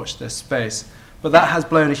have to watch this space. But that has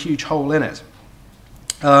blown a huge hole in it.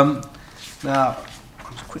 Now,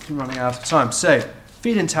 I'm just quickly running out of time. So,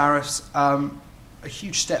 feed-in tariffs, a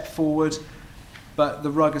huge step forward, but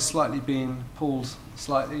the rug has slightly been pulled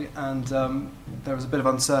slightly, and there was a bit of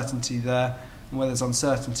uncertainty there. And where there's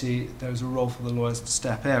uncertainty, there's a role for the lawyers to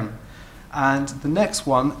step in. And the next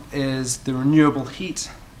one is the renewable heat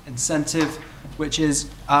incentive, which is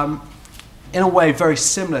in a way very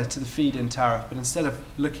similar to the feed-in tariff, but instead of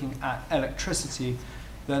looking at electricity,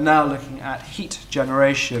 they're now looking at heat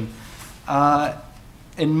generation.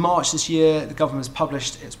 In March this year, the government has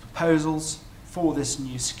published its proposals for this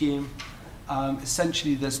new scheme.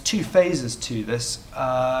 Essentially, there's 2 phases to this.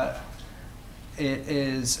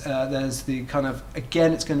 There's the kind of,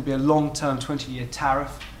 again, it's going to be a long-term 20-year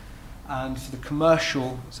tariff, and for the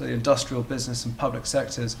commercial, so the industrial, business and public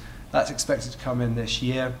sectors, that's expected to come in this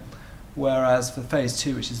year, whereas for phase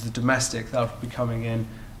 2, which is the domestic, that will be coming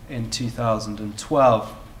in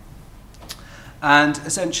 2012. And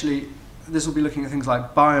essentially, this will be looking at things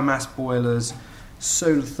like biomass boilers,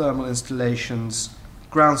 solar thermal installations,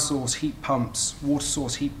 ground source heat pumps, water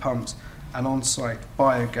source heat pumps, and on-site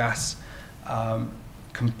biogas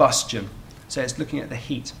combustion. So it's looking at the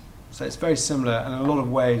heat. So it's very similar, and in a lot of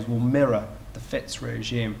ways will mirror the FITS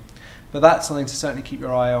regime. But that's something to certainly keep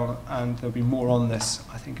your eye on, and there'll be more on this,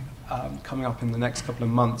 I think, coming up in the next couple of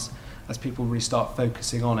months as people really start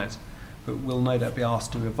focusing on it. But we'll no doubt be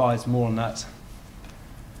asked to advise more on that.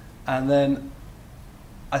 And then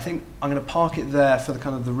I think I'm going to park it there for the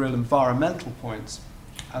kind of the real environmental points.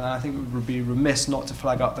 And I think it would be remiss not to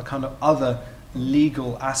flag up the kind of other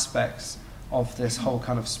legal aspects of this whole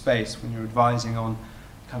kind of space when you're advising on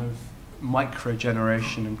kind of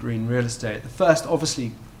micro-generation and green real estate. The first,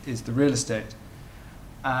 obviously, is the real estate.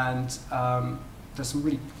 And there's some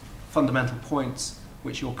really fundamental points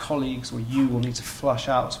which your colleagues or you will need to flush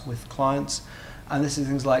out with clients. And this is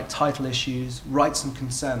things like title issues, rights and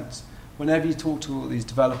consent. Whenever you talk to all these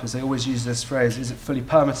developers, they always use this phrase, is it fully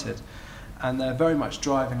permitted? And they're very much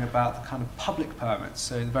driving about the kind of public permits.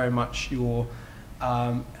 So very much your,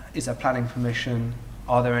 is there planning permission?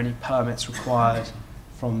 Are there any permits required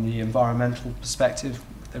from the environmental perspective?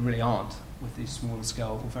 There really aren't with these smaller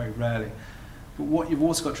scale, or very rarely. But what you've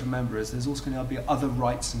also got to remember is there's also going to be other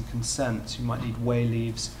rights and consents. You might need way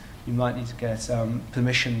leaves. You might need to get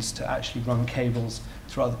permissions to actually run cables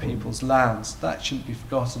through other people's lands. That shouldn't be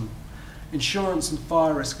forgotten. Insurance and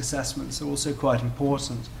fire risk assessments are also quite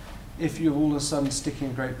important. If you're all of a sudden sticking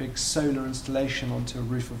a great big solar installation onto a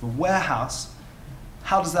roof of a warehouse,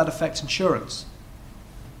 how does that affect insurance?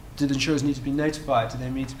 Did insurers need to be notified? Do they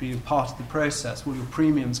need to be a part of the process? Will your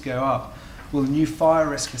premiums go up? Will new fire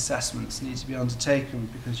risk assessments need to be undertaken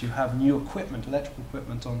because you have new equipment, electrical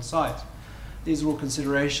equipment on site? These are all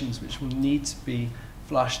considerations which will need to be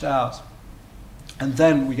flushed out. And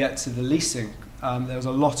then we get to the leasing. There's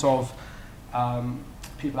a lot of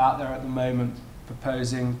people out there at the moment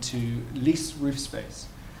proposing to lease roof space.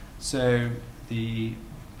 So the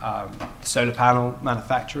solar panel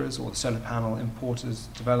manufacturers or the solar panel importers,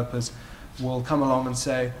 developers, will come along and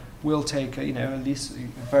say, we'll take a lease,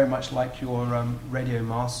 very much like your radio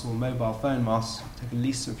masts or mobile phone masts, take a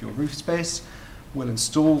lease of your roof space. We'll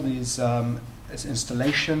install these this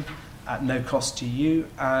installation at no cost to you,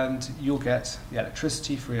 and you'll get the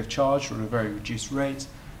electricity free of charge or at a very reduced rate.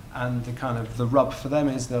 And the rub for them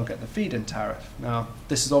is they'll get the feed-in tariff. Now,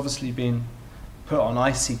 this has obviously been put on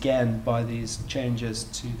ice again by these changes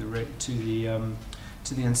to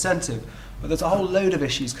the incentive. But there's a whole load of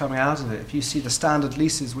issues coming out of it. If you see the standard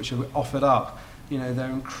leases which are offered up,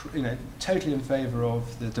 they're totally in favour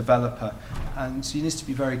of the developer, and so you need to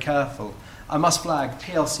be very careful. I must flag,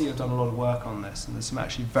 PLC have done a lot of work on this, and there's some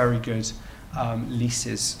actually very good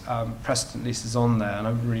leases, precedent leases on there.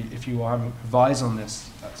 And if you are having to advise on this,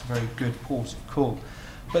 that's a very good port of call.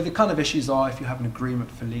 But the kind of issues are, if you have an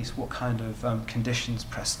agreement for lease, what kind of conditions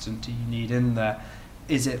precedent do you need in there?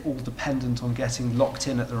 Is it all dependent on getting locked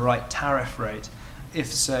in at the right tariff rate? If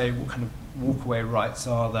so, what kind of walkaway rights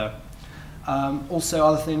are there? Also,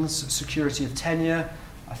 other things, security of tenure.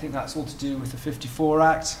 I think that's all to do with the 54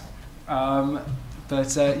 Act.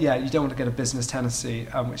 But you don't want to get a business tenancy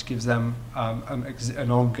which gives them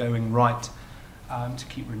an ongoing right to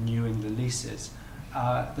keep renewing the leases.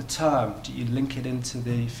 The term, do you link it into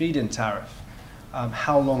the feed-in tariff?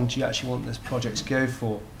 How long do you actually want this project to go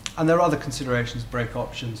for? And there are other considerations, break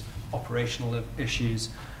options, operational issues,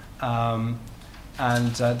 and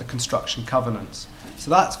the construction covenants. So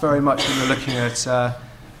that's very much when we're looking at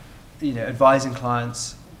advising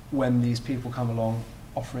clients when these people come along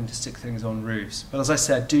offering to stick things on roofs. But as I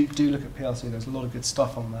said, do look at PLC. There's a lot of good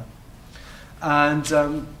stuff on that. And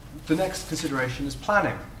the next consideration is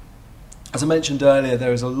planning. As I mentioned earlier,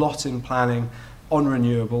 there is a lot in planning on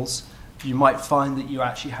renewables. You might find that you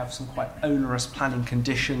actually have some quite onerous planning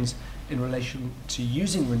conditions in relation to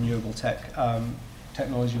using renewable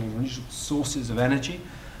technology or renewable sources of energy.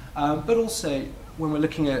 But also, when we're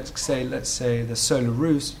looking at, let's say, the solar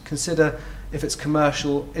roofs, consider if it's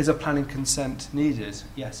commercial, is a planning consent needed?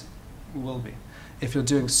 Yes, it will be. If you're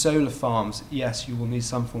doing solar farms, yes, you will need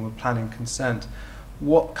some form of planning consent.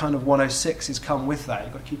 What kind of 106s come with that?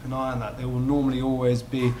 You've got to keep an eye on that. There will normally always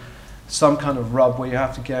be some kind of rub where you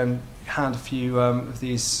have to go and hand a few of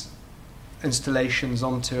these installations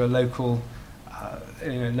onto a local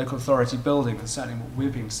authority building. That's certainly what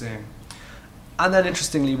we've been seeing. And then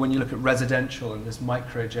interestingly, when you look at residential and this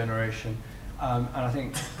micro-generation, and I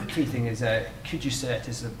think the key thing is, could you say it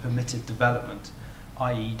is a permitted development,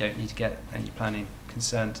 i.e. you don't need to get any planning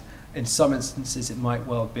consent? In some instances it might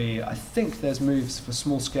well be. I think there's moves for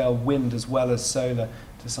small-scale wind as well as solar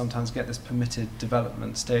to sometimes get this permitted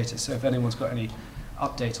development status. So if anyone's got any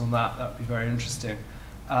update on that, that would be very interesting.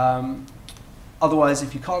 Otherwise,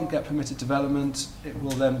 if you can't get permitted development, it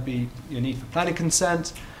will then be your need for planning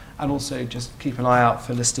consent, and also just keep an eye out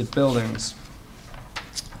for listed buildings.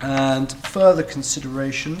 And further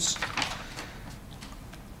considerations,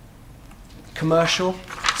 commercial.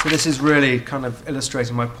 So this is really kind of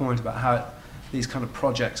illustrating my point about how these kind of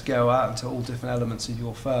projects go out into all different elements of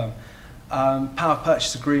your firm. Power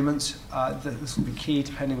purchase agreements, this will be key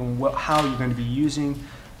depending on how you're going to be using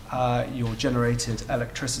your generated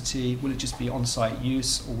electricity. Will it just be on-site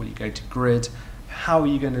use, or will you go to grid? How are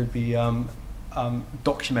you going to be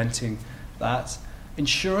documenting that?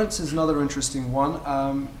 Insurance is another interesting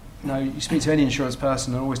one. You speak to any insurance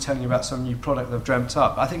person, they're always telling you about some new product they've dreamt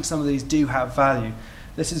up. I think some of these do have value.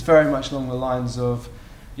 This is very much along the lines of,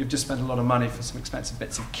 you've just spent a lot of money for some expensive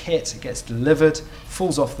bits of kit, it gets delivered,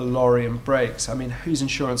 falls off the lorry and breaks. I mean, whose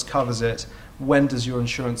insurance covers it? When does your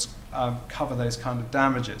insurance cover those kind of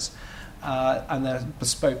damages? And there are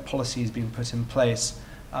bespoke policies being put in place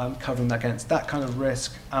covering against that kind of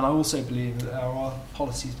risk. And I also believe that there are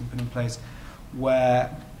policies being put in place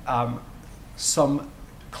where some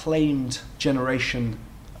claimed generation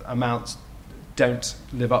amounts don't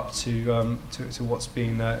live up to what's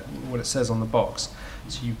been what it says on the box.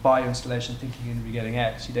 So you buy your installation thinking you're going to be getting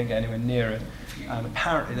X, you don't get anywhere near it. And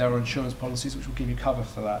apparently there are insurance policies which will give you cover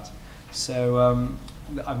for that. So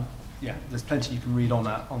there's plenty you can read on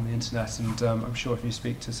that on the internet, and I'm sure if you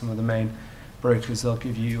speak to some of the main brokers, they'll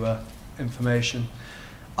give you information.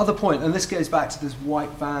 Other point, and this goes back to this white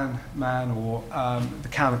van man or the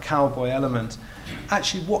kind of cowboy element.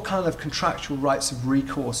 Actually, what kind of contractual rights of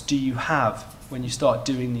recourse do you have when you start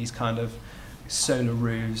doing these kind of solar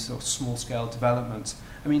roofs or small-scale developments?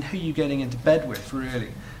 I mean, who are you getting into bed with, really?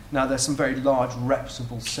 Now, there's some very large,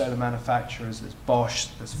 reputable solar manufacturers. There's Bosch,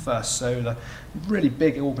 there's First Solar, really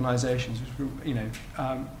big organisations, which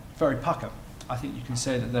very pucker. I think you can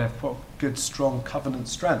say that they've got good, strong covenant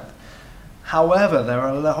strength. However, there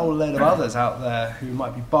are a whole load of others out there who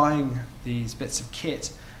might be buying these bits of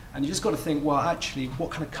kit, and you just got to think, well, actually,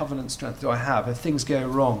 what kind of covenant strength do I have? If things go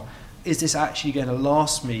wrong, is this actually going to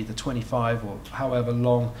last me the 25 or however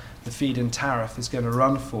long the feed-in tariff is going to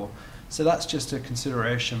run for? So that's just a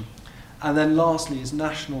consideration. And then lastly is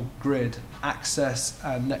national grid access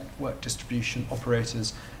and network distribution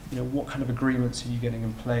operators. You know, what kind of agreements are you getting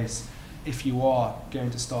in place if you are going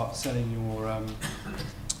to start getting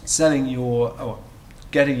your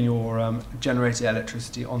generated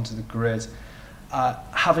electricity onto the grid?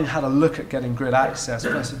 Having had a look at getting grid access,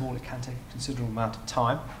 first of all, it can take a considerable amount of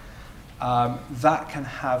time. That can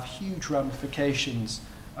have huge ramifications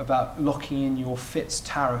about locking in your FITS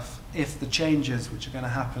tariff if the changes, which are going to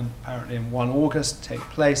happen apparently in 1 August, take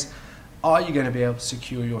place. Are you going to be able to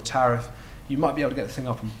secure your tariff? You might be able to get the thing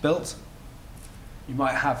up and built. You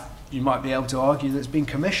might be able to argue that it's been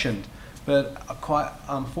commissioned, but quite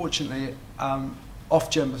unfortunately,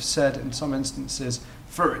 Ofgem have said in some instances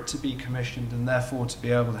for it to be commissioned and therefore to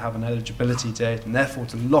be able to have an eligibility date and therefore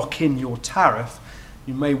to lock in your tariff,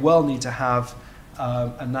 you may well need to have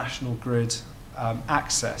a national grid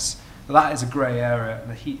access. Now, that is a grey area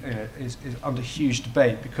and is under huge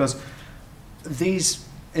debate because these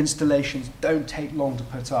installations don't take long to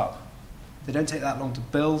put up. They don't take that long to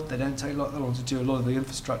build. They don't take that long to do a lot of the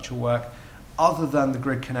infrastructure work other than the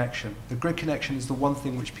grid connection. The grid connection is the one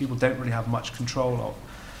thing which people don't really have much control of.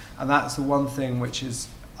 And that's the one thing which is,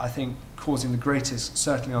 I think, causing the greatest,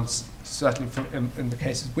 certainly in the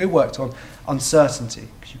cases we worked on, uncertainty,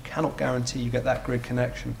 because you cannot guarantee you get that grid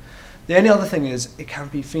connection. The only other thing is it can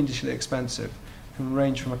be fiendishly expensive. It can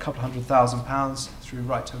range from a couple £100,000 through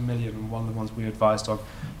right to £1 million, and one of the ones we advised on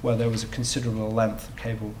where there was a considerable length of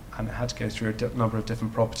cable and it had to go through a number of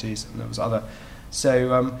different properties, and there was other.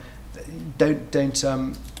 So don't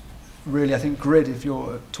really, I think grid, if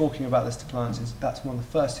you're talking about this to clients, that's one of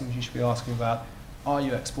the first things you should be asking about. Are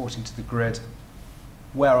you exporting to the grid?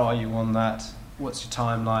 Where are you on that? What's your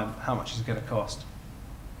timeline? How much is it going to cost?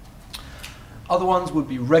 Other ones would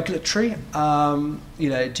be regulatory. Do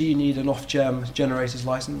you need an Ofgem generators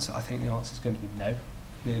license? I think the answer is going to be no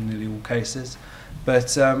in nearly all cases. But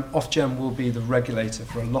Ofgem will be the regulator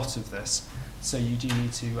for a lot of this. So you do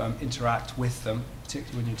need to interact with them,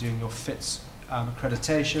 particularly when you're doing your FITS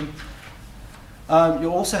accreditation.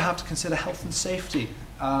 You'll also have to consider health and safety,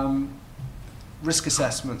 risk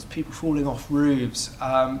assessments, people falling off roofs.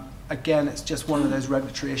 Again, it's just one of those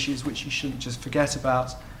regulatory issues which you shouldn't just forget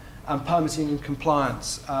about. Permitting and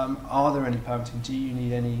compliance. Are there any permitting? Do you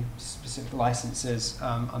need any specific licenses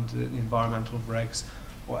under the environmental regs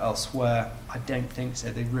or elsewhere? I don't think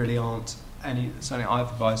so. They really aren't any, certainly I've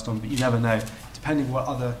advised on, but you never know. Depending what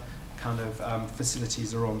other kind of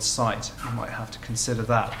facilities are on site, you might have to consider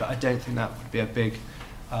that. But I don't think that would be a big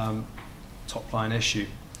top line issue.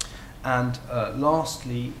 And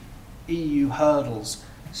lastly, EU hurdles,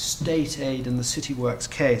 state aid and the City Works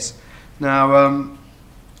case. Now,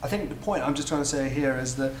 I think the point I'm just trying to say here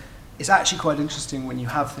is that it's actually quite interesting when you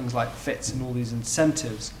have things like FITS and all these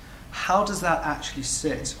incentives. How does that actually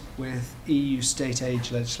sit with EU state aid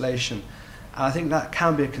legislation? And I think that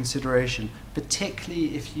can be a consideration,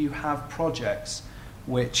 particularly if you have projects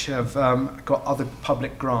which have got other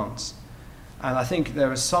public grants. And I think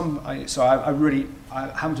there is some, I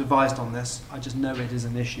haven't advised on this, I just know it is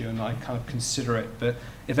an issue and I kind of consider it, but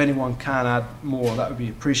if anyone can add more, that would be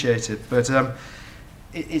appreciated. But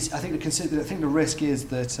I think the risk is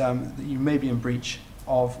that you may be in breach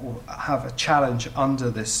of or have a challenge under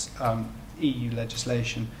this EU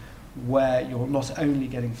legislation where you're not only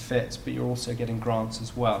getting FITs, but you're also getting grants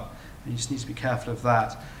as well. And you just need to be careful of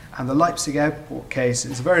that. And the Leipzig Airport case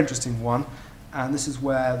is a very interesting one, and this is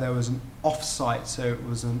where there was an off-site, so it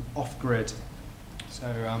was an off-grid, so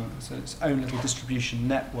its own little distribution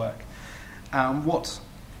network. And what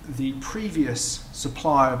the previous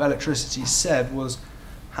supplier of electricity said was,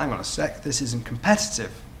 hang on a sec, this isn't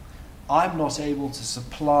competitive. I'm not able to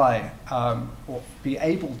supply or be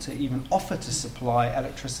able to even offer to supply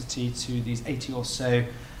electricity to these 80 or so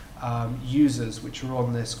users which are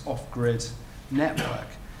on this off-grid network.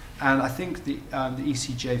 And I think the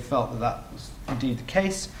ECJ felt that that was indeed the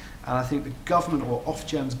case. And I think the government or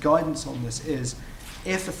Ofgem's guidance on this is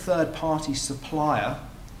if a third-party supplier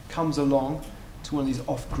comes along to one of these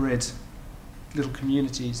off-grid little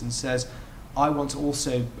communities and says, I want to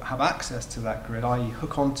also have access to that grid, i.e.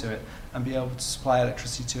 hook onto it and be able to supply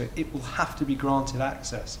electricity to it. It will have to be granted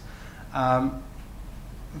access.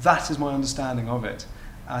 That is my understanding of it.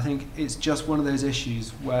 I think it's just one of those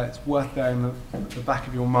issues where it's worth bearing the back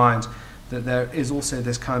of your mind that there is also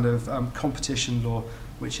this kind of competition law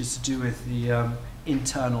which is to do with the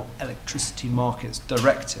Internal Electricity Markets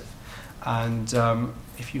Directive. And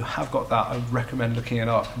if you have got that, I would recommend looking it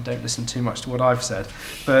up and don't listen too much to what I've said.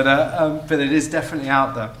 But it is definitely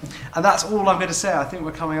out there. And that's all I'm going to say. I think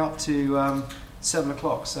we're coming up to 7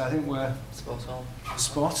 o'clock, so I think we're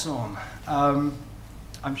spot on.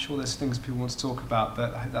 I'm sure there's things people want to talk about,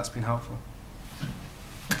 but I hope that's been helpful.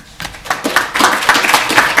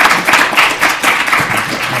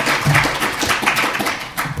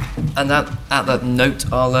 And at that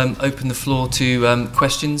note, I'll open the floor to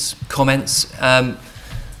questions, comments.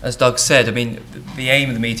 As Doug said, I mean, the aim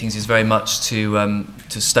of the meetings is very much to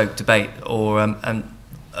stoke debate or and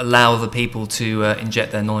allow the people to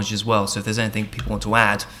inject their knowledge as well. So if there's anything people want to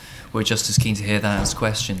add, we're just as keen to hear that as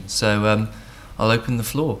questions. So I'll open the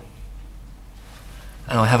floor.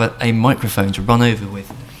 And I'll have a microphone to run over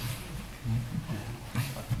with.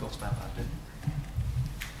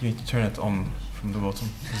 You need to turn it on from the bottom.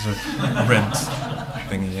 There's a rent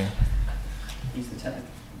thingy here. Use the tech.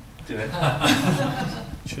 Do it.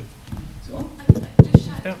 Should. Is it on?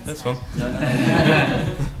 Yeah, that's fine.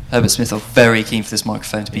 Herbert Smith are very keen for this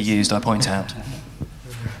microphone to be used, I point out.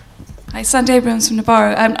 Hi, Sandy Abrams from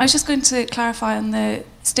Nabarro. I was just going to clarify on the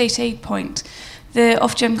state aid point. The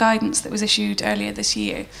Ofgem guidance that was issued earlier this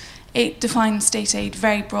year, it defines state aid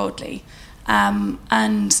very broadly.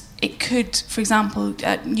 And it could, for example,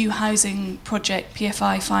 a new housing project,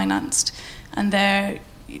 PFI financed, and they're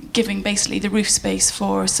giving basically the roof space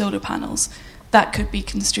for solar panels. That could be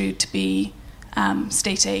construed to be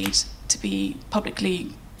state aid, to be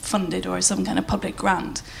publicly funded or some kind of public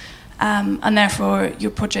grant. And therefore,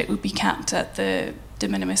 your project would be capped at the de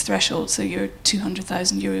minimis threshold, so you're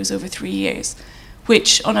 €200,000 over 3 years,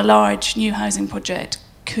 which on a large new housing project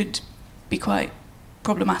could be quite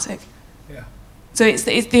problematic. Yeah. So it's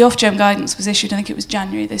the Ofgem guidance was issued, I think it was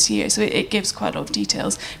January this year, so it gives quite a lot of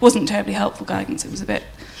details. It wasn't terribly helpful guidance, it was a bit...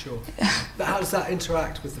 Sure. But how does that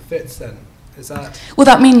interact with the FITs then? Is that... Well,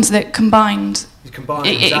 that means that combined,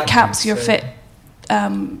 exactly, it caps your FIT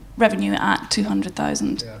revenue at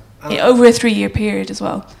 200,000 yeah. over a 3-year period as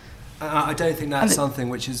well. I don't think that's something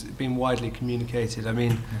which has been widely communicated. I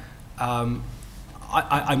mean,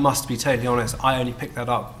 I must be totally honest, I only picked that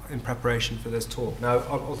up in preparation for this talk. Now,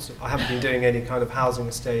 I haven't been doing any kind of housing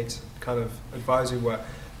estate kind of advisory work,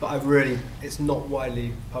 but it's not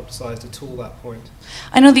widely publicised at all, that point.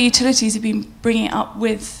 I know the utilities have been bringing it up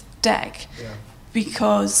with DEC, yeah.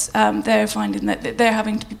 because they're finding that they're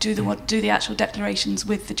having to do the actual declarations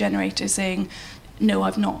with the generator saying, no,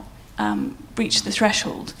 I've not breached the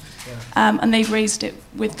threshold. Yeah. And they've raised it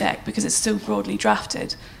with DEC because it's so broadly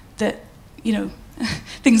drafted that, you know,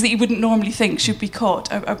 things that you wouldn't normally think should be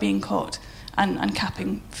caught are being caught, and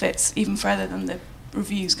capping fits even further than the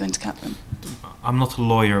review's going to cap them. I'm not a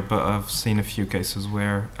lawyer, but I've seen a few cases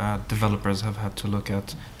where developers have had to look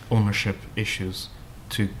at ownership issues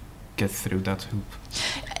to get through that hoop.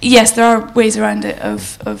 Yes, there are ways around it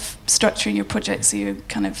of structuring your project, so you're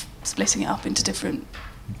kind of splitting it up into different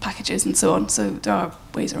packages and so on, so there are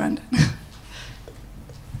ways around it.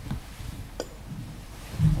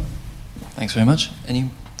 Thanks very much. Any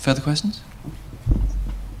further questions?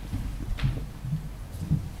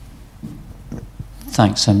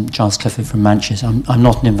 Thanks. I'm Giles Clifford from Manchester. I'm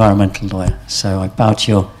not an environmental lawyer, so I bow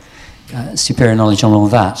to your superior knowledge on all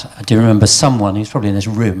that. I do remember someone who's probably in this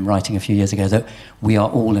room writing a few years ago that we are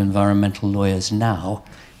all environmental lawyers now,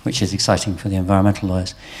 which is exciting for the environmental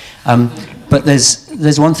lawyers. But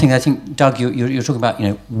there's one thing I think, Doug, you're talking about, you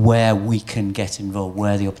know, where we can get involved,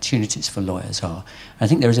 where the opportunities for lawyers are. I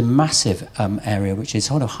think there is a massive area which is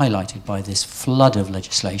sort of highlighted by this flood of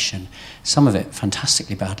legislation, some of it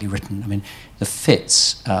fantastically badly written. I mean, the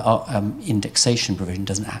FITS indexation provision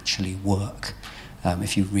doesn't actually work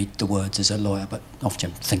if you read the words as a lawyer, but often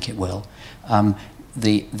think it will.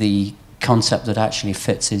 The concept that actually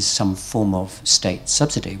FITS is some form of state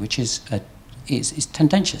subsidy, which is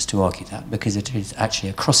tendentious to argue that, because it is actually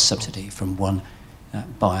a cross-subsidy from one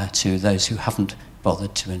buyer to those who haven't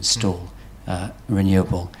bothered to install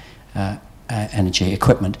renewable energy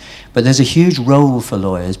equipment. But there's a huge role for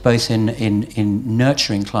lawyers, both in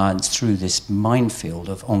nurturing clients through this minefield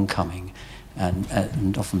of oncoming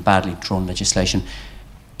and often badly drawn legislation,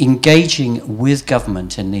 engaging with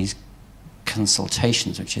government in these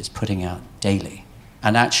consultations which it's putting out daily,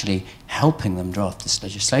 and actually helping them draft this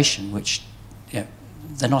legislation, which, you know,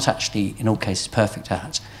 they're not actually, in all cases, perfect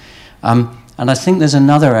at. And I think there's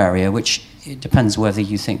another area which it depends whether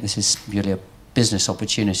you think this is purely a business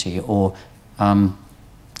opportunity or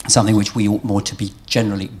something which we ought more to be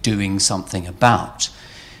generally doing something about,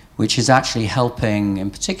 which is actually helping, in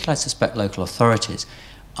particular, I suspect, local authorities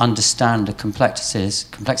understand the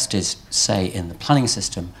complexities, say, in the planning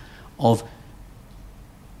system of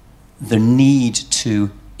the need to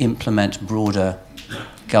implement broader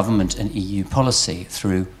government and EU policy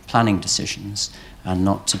through planning decisions and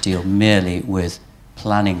not to deal merely with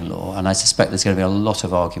planning law. And I suspect there's going to be a lot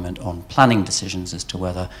of argument on planning decisions as to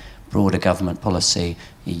whether broader government policy,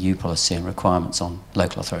 EU policy and requirements on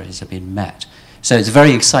local authorities have been met. So it's a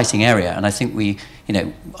very exciting area, and I think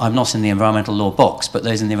I'm not in the environmental law box, but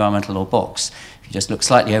those in the environmental law box, if you just look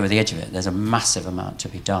slightly over the edge of it, there's a massive amount to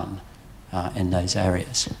be done in those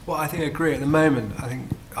areas. Well, I think I agree. At the moment, I think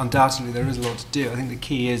undoubtedly there is a lot to do. I think the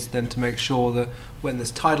key is then to make sure that when this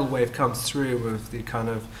tidal wave comes through with the kind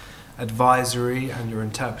of advisory and your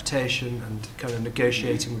interpretation and kind of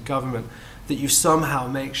negotiating with government, that you somehow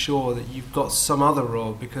make sure that you've got some other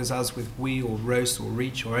role, because as with WE or ROAST or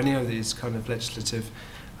REACH or any of these kind of legislative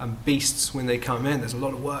beasts, when they come in, there's a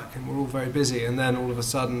lot of work and we're all very busy, and then all of a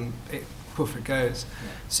sudden, poof, it goes.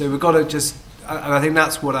 Yeah. So we've got to just, and I think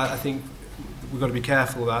that's what I think we've got to be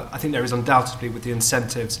careful about. I think there is undoubtedly with the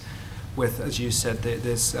incentives, with, as you said,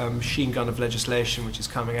 this machine gun of legislation which is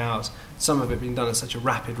coming out, some of it being done at such a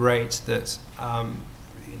rapid rate that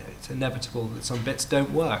it's inevitable that some bits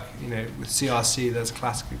don't work. With CRC, there's a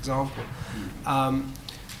classic example. But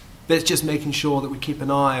it's just making sure that we keep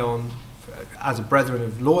an eye on, as a brethren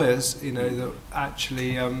of lawyers, that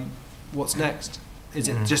actually what's next. Is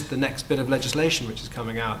it just the next bit of legislation which is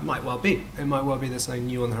coming out? It might well be. It might well be there's something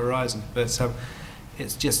new on the horizon. But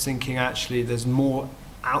it's just thinking actually there's more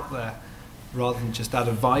out there rather than just that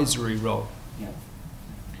advisory role. Yeah.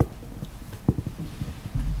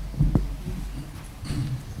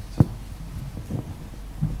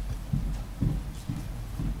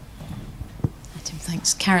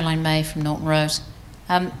 Thanks. Caroline May from Norton Rose.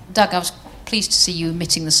 Doug, I was pleased to see you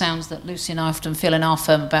emitting the sounds that Lucy and I often feel in our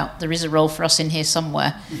firm about there is a role for us in here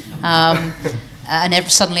somewhere. And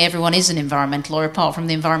suddenly everyone is an environmental lawyer, apart from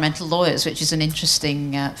the environmental lawyers, which is an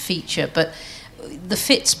interesting feature. But the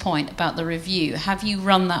Fitz point about the review, have you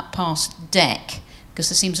run that past DEC? Because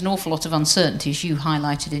there seems an awful lot of uncertainty, as you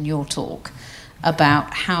highlighted in your talk,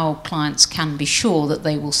 about how clients can be sure that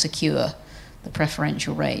they will secure the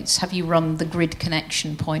preferential rates. Have you run the grid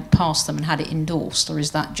connection point past them and had it endorsed, or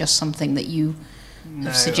is that just something that you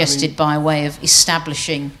have suggested by way of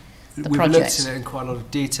establishing the project? We've looked at it in quite a lot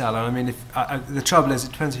of detail, and the trouble is,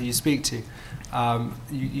 it depends who you speak to.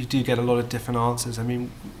 You do get a lot of different answers.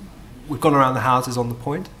 We've gone around the houses on the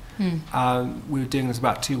point. We were doing this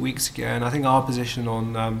about 2 weeks ago, and I think our position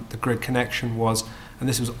on the grid connection was, and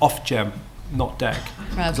this was Ofgem, not DEC,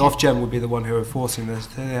 because Ofgem would be the one who are enforcing this.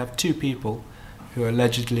 They have two people who are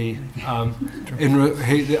allegedly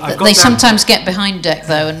they sometimes get behind DEC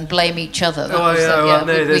though and blame each other.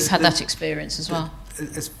 We've had that experience as well.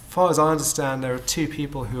 As far as I understand, there are two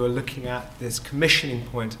people who are looking at this commissioning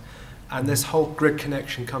point, and this whole grid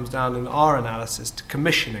connection comes down in our analysis to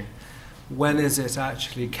commissioning. When is it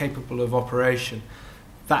actually capable of operation?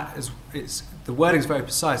 The wording is very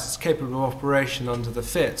precise. It's capable of operation under the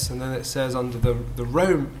FITS, and then it says under the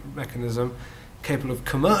ROE mechanism, capable of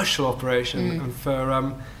commercial operation. And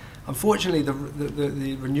for unfortunately,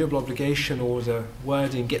 the renewable obligation order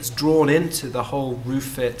wording gets drawn into the whole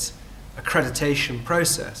RUFIT accreditation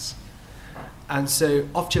process, and so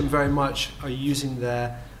Ofgem very much are using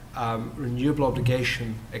their renewable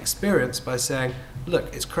obligation experience by saying,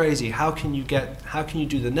 look, it's crazy. How can you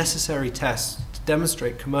do the necessary tests to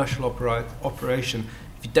demonstrate commercial operation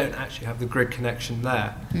if you don't actually have the grid connection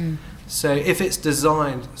there? So if it's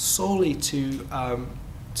designed solely to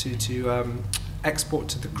export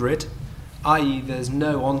to the grid, i.e. there's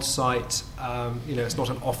no on-site, it's not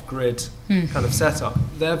an off-grid kind of setup,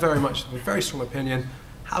 they're very much, with a very strong opinion,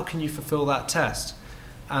 how can you fulfill that test?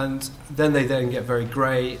 And then they get very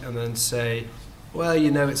grey and then say, well,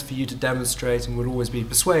 it's for you to demonstrate and would always be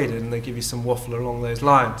persuaded, and they give you some waffle along those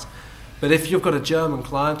lines. But if you've got a German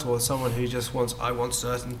client or someone who just wants, I want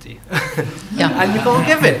certainty, and you can't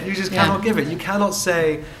give it, you just cannot give it. You cannot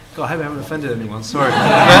say, God, I hope I haven't offended anyone, sorry.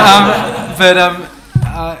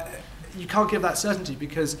 You can't give that certainty,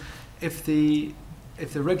 because if the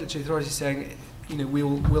regulatory authority is saying,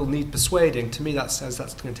 we'll need persuading, to me that says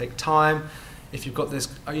that's going to take time. If you've got this,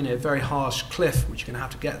 very harsh cliff, which you're going to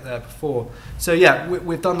have to get there before. So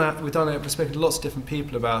we've done that. We've done it. We've spoken to lots of different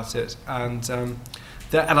people about it, and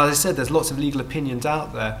as I said, there's lots of legal opinions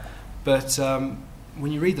out there. But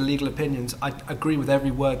when you read the legal opinions, I agree with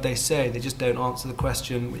every word they say. They just don't answer the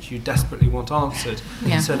question which you desperately want answered.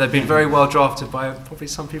 Yeah. So they've been very well drafted by probably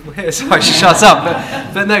some people here, so I should shut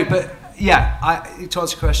up. But yeah, to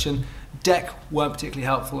answer your question, DEC weren't particularly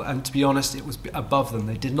helpful, and to be honest, it was above them.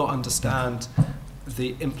 They did not understand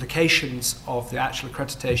the implications of the actual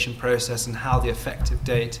accreditation process and how the effective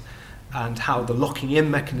date and how the locking in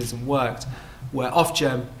mechanism worked, where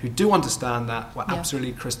Ofgem, who do understand that, were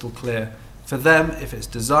absolutely crystal clear. For them, if it's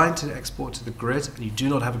designed to export to the grid and you do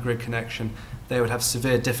not have a grid connection, they would have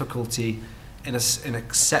severe difficulty in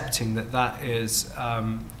accepting that that is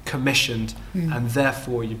commissioned, and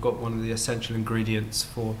therefore you've got one of the essential ingredients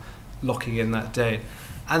for locking in that date.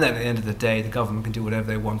 And then at the end of the day, the government can do whatever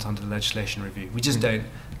they want under the legislation review. We just don't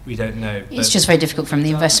know. It's just very difficult from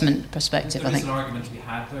the investment perspective, I think. There is an argument to be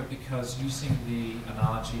had there, because using the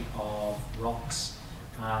analogy of rocks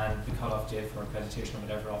and the cut-off date for accreditation or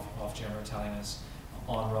whatever Ofgem are telling us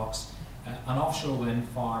on rocks, an offshore wind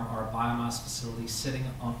farm or a biomass facility sitting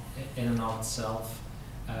in and of itself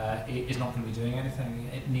is not going to be doing anything.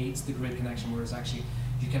 It needs the grid connection, whereas actually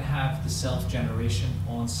you can have the self-generation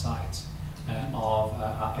on site of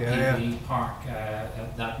a PV park,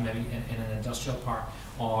 that maybe in an industrial park,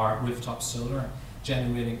 or rooftop solar,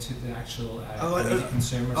 generating to the actual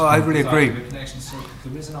consumers. I really agree. So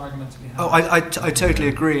there is an argument to be had. I totally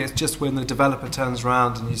agree. It's just when the developer turns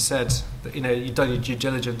around and you said that you've done your due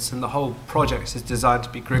diligence and the whole project is designed to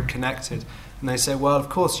be grid connected, and they say, well, of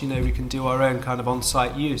course, we can do our own kind of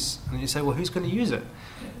on-site use, and you say, well, who's going to use it?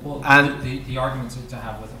 Well, and the argument to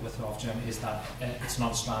have with Ofgem is that it's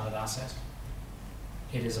not a stranded asset.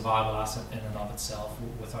 It is a viable asset in and of itself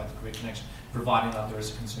without the grid connection, providing that there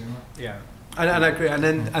is a consumer. Yeah. And I agree, and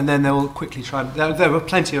then they'll quickly try. There were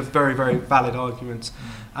plenty of very, very valid arguments,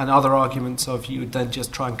 and other arguments of you would then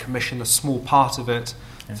just try and commission a small part of it,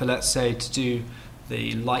 for, let's say, to do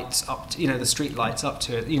the lights up, to, the street lights up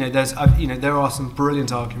to it. There are some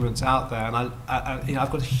brilliant arguments out there, and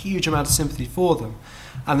I've got a huge amount of sympathy for them.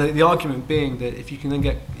 And the argument being that if you can then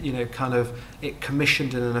get kind of it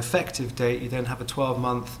commissioned in an effective date, you then have a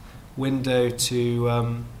 12-month window to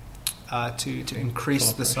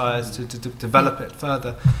increase the size, to develop it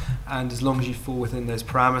further, and as long as you fall within those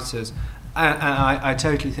parameters. And I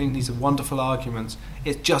totally think these are wonderful arguments.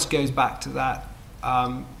 It just goes back to that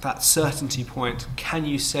certainty point. Can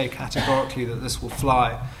you say categorically that this will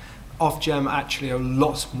fly? Ofgem actually are a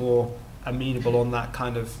lot more amenable on that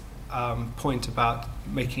kind of point about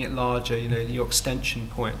making it larger, your extension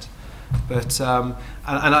point. But and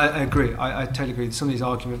I agree, I totally agree with some of these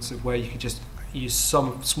arguments of where you could just use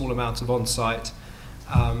some small amount of on-site.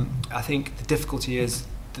 I think the difficulty is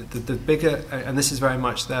the bigger, and this is very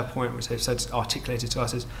much their point, which they've said, articulated to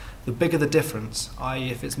us, is the bigger the difference, i.e.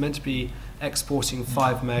 if it's meant to be exporting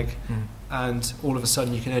 5 meg and all of a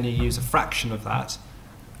sudden you can only use a fraction of that,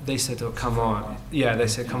 they said, oh, come on. Yeah, they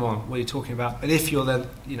said, come on, what are you talking about? But if you're then,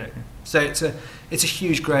 so it's a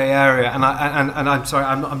huge grey area, and I'm sorry,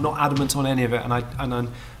 I'm not adamant on any of it, and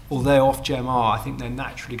although Ofgem are, I think they're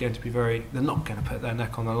naturally going to be they're not going to put their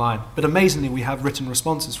neck on the line. But amazingly, we have written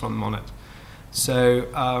responses from them on it. So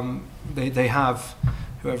they have,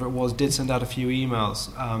 whoever it was, did send out a few emails.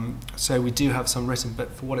 So we do have some written,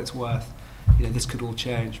 but for what it's worth, this could all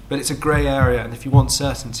change. But it's a grey area, and if you want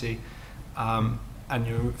certainty, and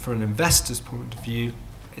for an investor's point of view,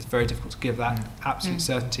 it's very difficult to give that absolute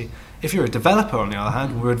certainty. If you're a developer, on the other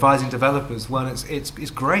hand, we're advising developers, well,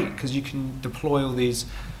 it's great because you can deploy all these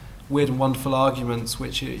weird and wonderful arguments,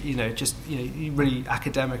 which are really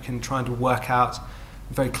academic and trying to work out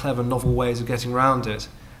very clever, novel ways of getting around it.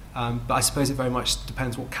 But I suppose it very much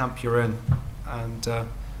depends what camp you're in, and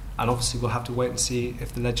obviously we'll have to wait and see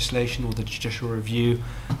if the legislation or the judicial review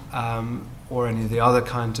or any of the other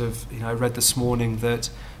kind of, I read this morning that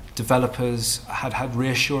developers had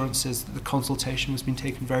reassurances that the consultation was being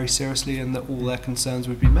taken very seriously and that all their concerns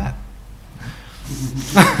would be met.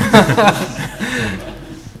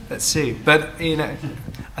 Let's see. But,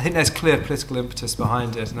 I think there's clear political impetus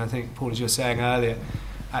behind it, and I think, Paul, as you were saying earlier,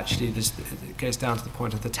 actually it goes down to the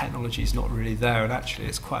point of the technology is not really there, and actually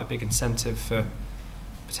it's quite a big incentive for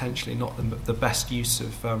potentially not the best use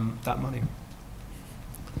of that money.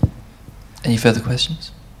 Any further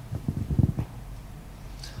questions?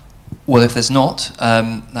 Well, if there's not,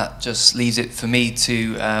 that just leaves it for me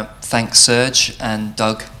to thank Serge and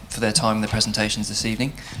Doug for their time in the presentations this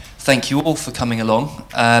evening. Thank you all for coming along.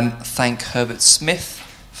 Thank Herbert Smith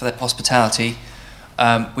for their hospitality,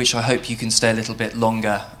 which I hope you can stay a little bit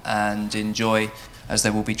longer and enjoy, as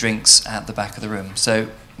there will be drinks at the back of the room. So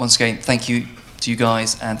once again, thank you to you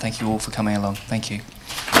guys, and thank you all for coming along. Thank you.